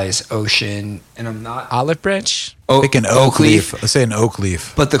 sunrise, ocean, and I'm not... Olive branch? Like an oak leaf. Let's say an oak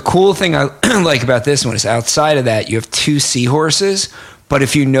leaf. But the cool thing I like about this one is outside of that, you have two seahorses. But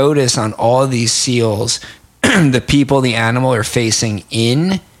if you notice on all of these seals, the people, the animal are facing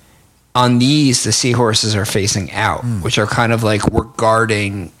in. On these, the seahorses are facing out, which are kind of like we're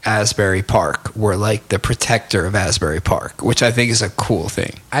guarding Asbury Park. We're like the protector of Asbury Park, which I think is a cool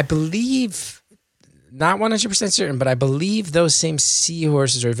thing. I believe, not 100% certain, but I believe those same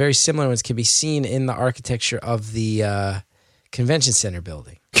seahorses or very similar ones can be seen in the architecture of the convention center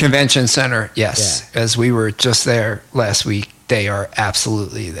building. Convention center, yes. Yeah. As we were just there last week, they are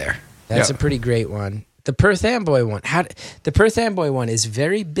absolutely there. That's a pretty great one. The Perth Amboy one. The Perth Amboy one is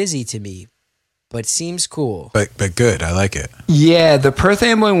very busy to me, but seems cool. But good. I like it. Yeah, the Perth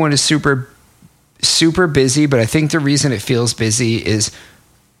Amboy one is super, super busy, but I think the reason it feels busy is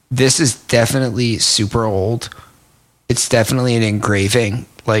this is definitely super old. It's definitely an engraving.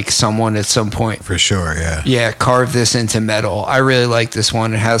 Like someone at some point. For sure, yeah. Yeah, carved this into metal. I really like this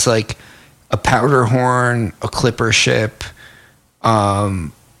one. It has like a powder horn, a clipper ship,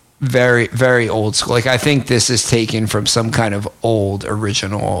 very, very old school. Like I think this is taken from some kind of old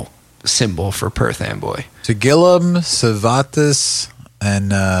original symbol for Perth Amboy. Sigillum, Savatus,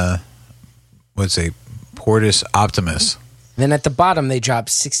 and Portus Optimus. Then at the bottom they dropped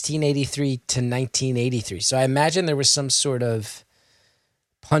 1683 to 1983. So I imagine there was some sort of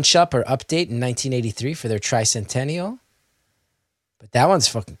punch up or update in 1983 for their tricentennial. But that one's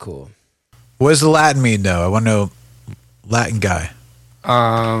fucking cool. What does the Latin mean though? I want to know. Latin guy.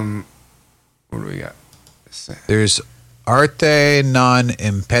 What do we got? There's arte non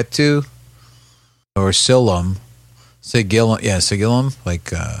impetu or silum. Sigillum,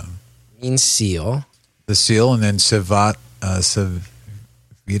 like means seal. The seal, and then civitas.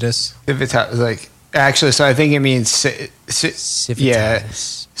 Like actually, so I think it means yeah,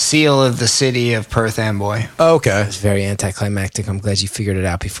 seal of the city of Perth Amboy. Oh, okay, it's very anticlimactic. I'm glad you figured it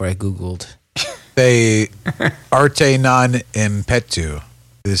out before I Googled. They arte non impetu.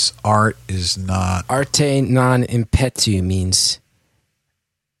 This art is not arte non impetu means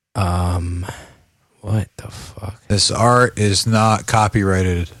what the fuck? This art is not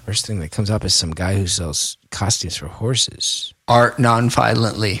copyrighted. First thing that comes up is some guy who sells costumes for horses. Art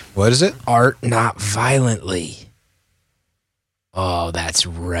non-violently. What is it? Art not violently. Oh, that's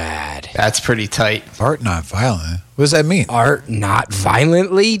rad. That's pretty tight. Art not violent. What does that mean? Art not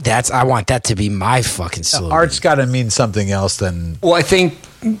violently? I want that to be my fucking slogan. Art's got to mean something else than... Well, I think,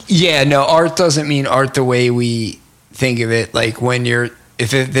 art doesn't mean art the way we think of it. Like when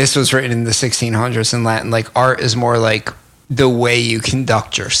this was written in the 1600s in Latin, like art is more like the way you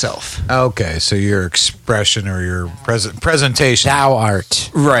conduct yourself. Okay, so your expression or your presentation. Thou art.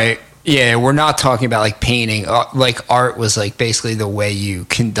 Right. Yeah, we're not talking about like painting. Like art was like basically the way you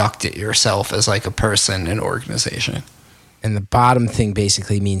conduct it yourself as like a person and organization. And the bottom thing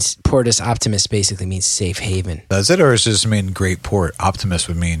basically means, Portus Optimus basically means safe haven. Does it, or does it just mean great port? Optimus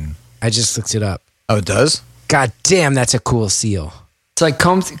would mean... I just looked it up. Oh, it does? God damn, that's a cool seal. It's like,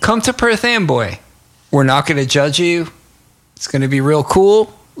 come to Perth Amboy. We're not going to judge you. It's going to be real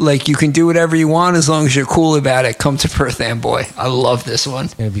cool. Like, you can do whatever you want as long as you're cool about it. Come to Perth Amboy. I love this one.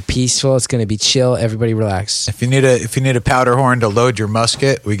 It's going to be peaceful. It's going to be chill. Everybody relax. If you need a powder horn to load your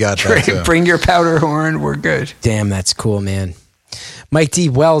musket, we got that too. Bring your powder horn. We're good. Damn, that's cool, man. Mike D,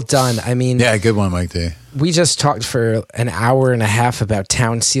 well done. I mean... Yeah, good one, Mike D. We just talked for an hour and a half about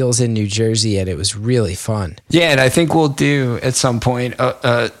town seals in New Jersey, and it was really fun. Yeah, and I think we'll do, at some point,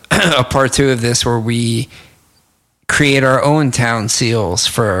 a part 2 of this where we create our own town seals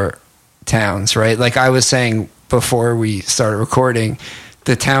for towns, right? Like I was saying before we started recording,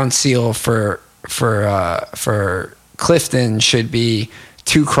 the town seal for Clifton should be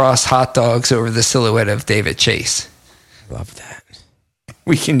 2 crossed hot dogs over the silhouette of David Chase. Love that.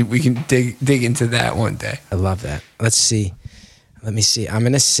 we can dig into that one day. I love that. Let's see. Let me see. I'm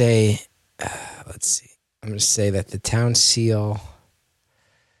gonna say. Let's see. I'm gonna say that the town seal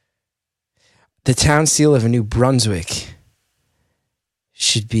of New Brunswick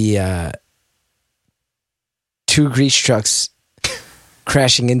should be two grease trucks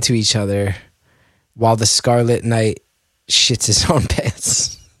crashing into each other while the Scarlet Knight shits his own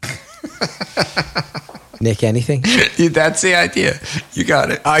pants. Nick, anything? That's the idea. You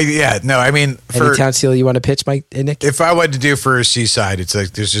got it. Any town seal you want to pitch, Mike and Nick? If I wanted to do for a seaside, it's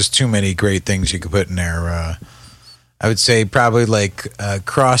like there's just too many great things you could put in there. I would say probably like a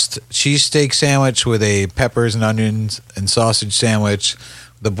crossed cheesesteak sandwich with a peppers and onions and sausage sandwich,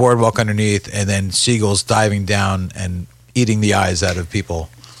 the boardwalk underneath, and then seagulls diving down and eating the eyes out of people,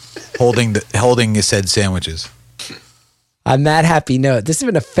 holding the said sandwiches. On that happy note, this has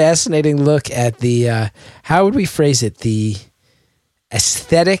been a fascinating look at the, how would we phrase it, the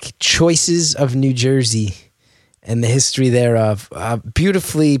aesthetic choices of New Jersey and the history thereof.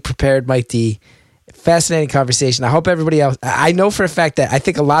 Beautifully prepared, Mike D. Fascinating conversation. I hope everybody else, I know for a fact that I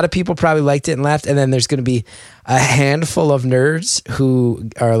think a lot of people probably liked it and laughed, and then there's going to be a handful of nerds who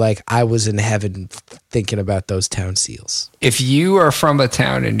are like, I was in heaven thinking about those town seals. If you are from a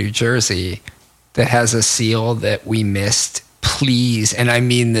town in New Jersey that has a seal that we missed, please, and I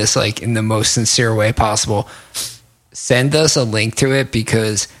mean this like in the most sincere way possible, send us a link to it,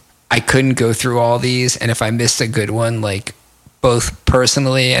 because I couldn't go through all these, and if I missed a good one, like both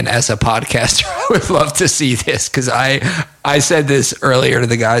personally and as a podcaster, I would love to see this, because I said this earlier to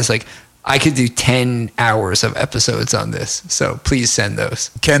the guys, like I could do 10 hours of episodes on this, so please send those.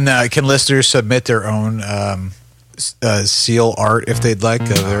 Can listeners submit their own seal art if they'd like?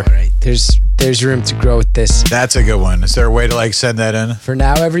 All right, there's room to grow with this. That's a good one. Is there a way to like send that in? For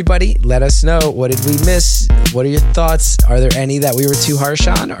now, everybody, let us know. What did we miss? What are your thoughts? Are there any that we were too harsh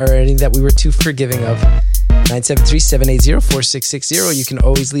on, or any that we were too forgiving of? 973-780-4660. You can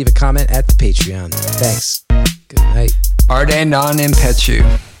always leave a comment at the Patreon. Thanks. Good night. Arte non impetu.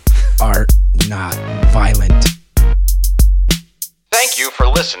 Art not violent. Thank you for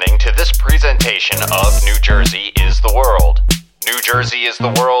listening to this presentation of New Jersey is the World. New Jersey is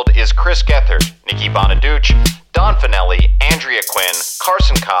the World is Chris Gethard, Nikki Bonaduce, Don Finelli, Andrea Quinn,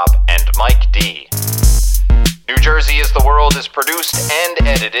 Carson Kopp, and Mike D. New Jersey is the World is produced and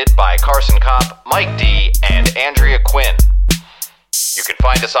edited by Carson Kopp, Mike D, and Andrea Quinn. You can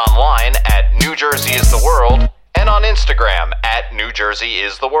find us online at New Jersey is the World and on Instagram at New Jersey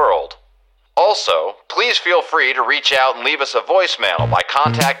is the World. Also, please feel free to reach out and leave us a voicemail by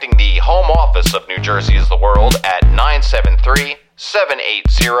contacting the home office of New Jersey is the World at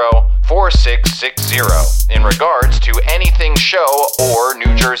 973-780-4660 in regards to anything show or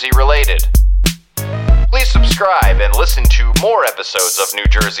New Jersey related. Please subscribe and listen to more episodes of New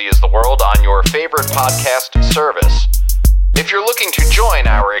Jersey is the World on your favorite podcast service. If you're looking to join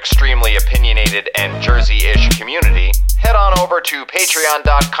our extremely opinionated and Jersey-ish community, head on over to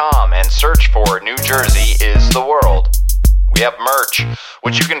patreon.com and search for New Jersey is the World. We have merch,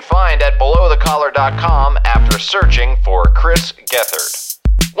 which you can find at belowthecollar.com after searching for Chris Gethard.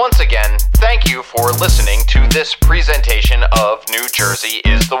 Once again, thank you for listening to this presentation of New Jersey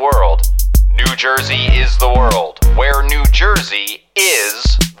is the World. New Jersey is the World, where New Jersey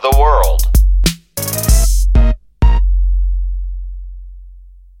is the world.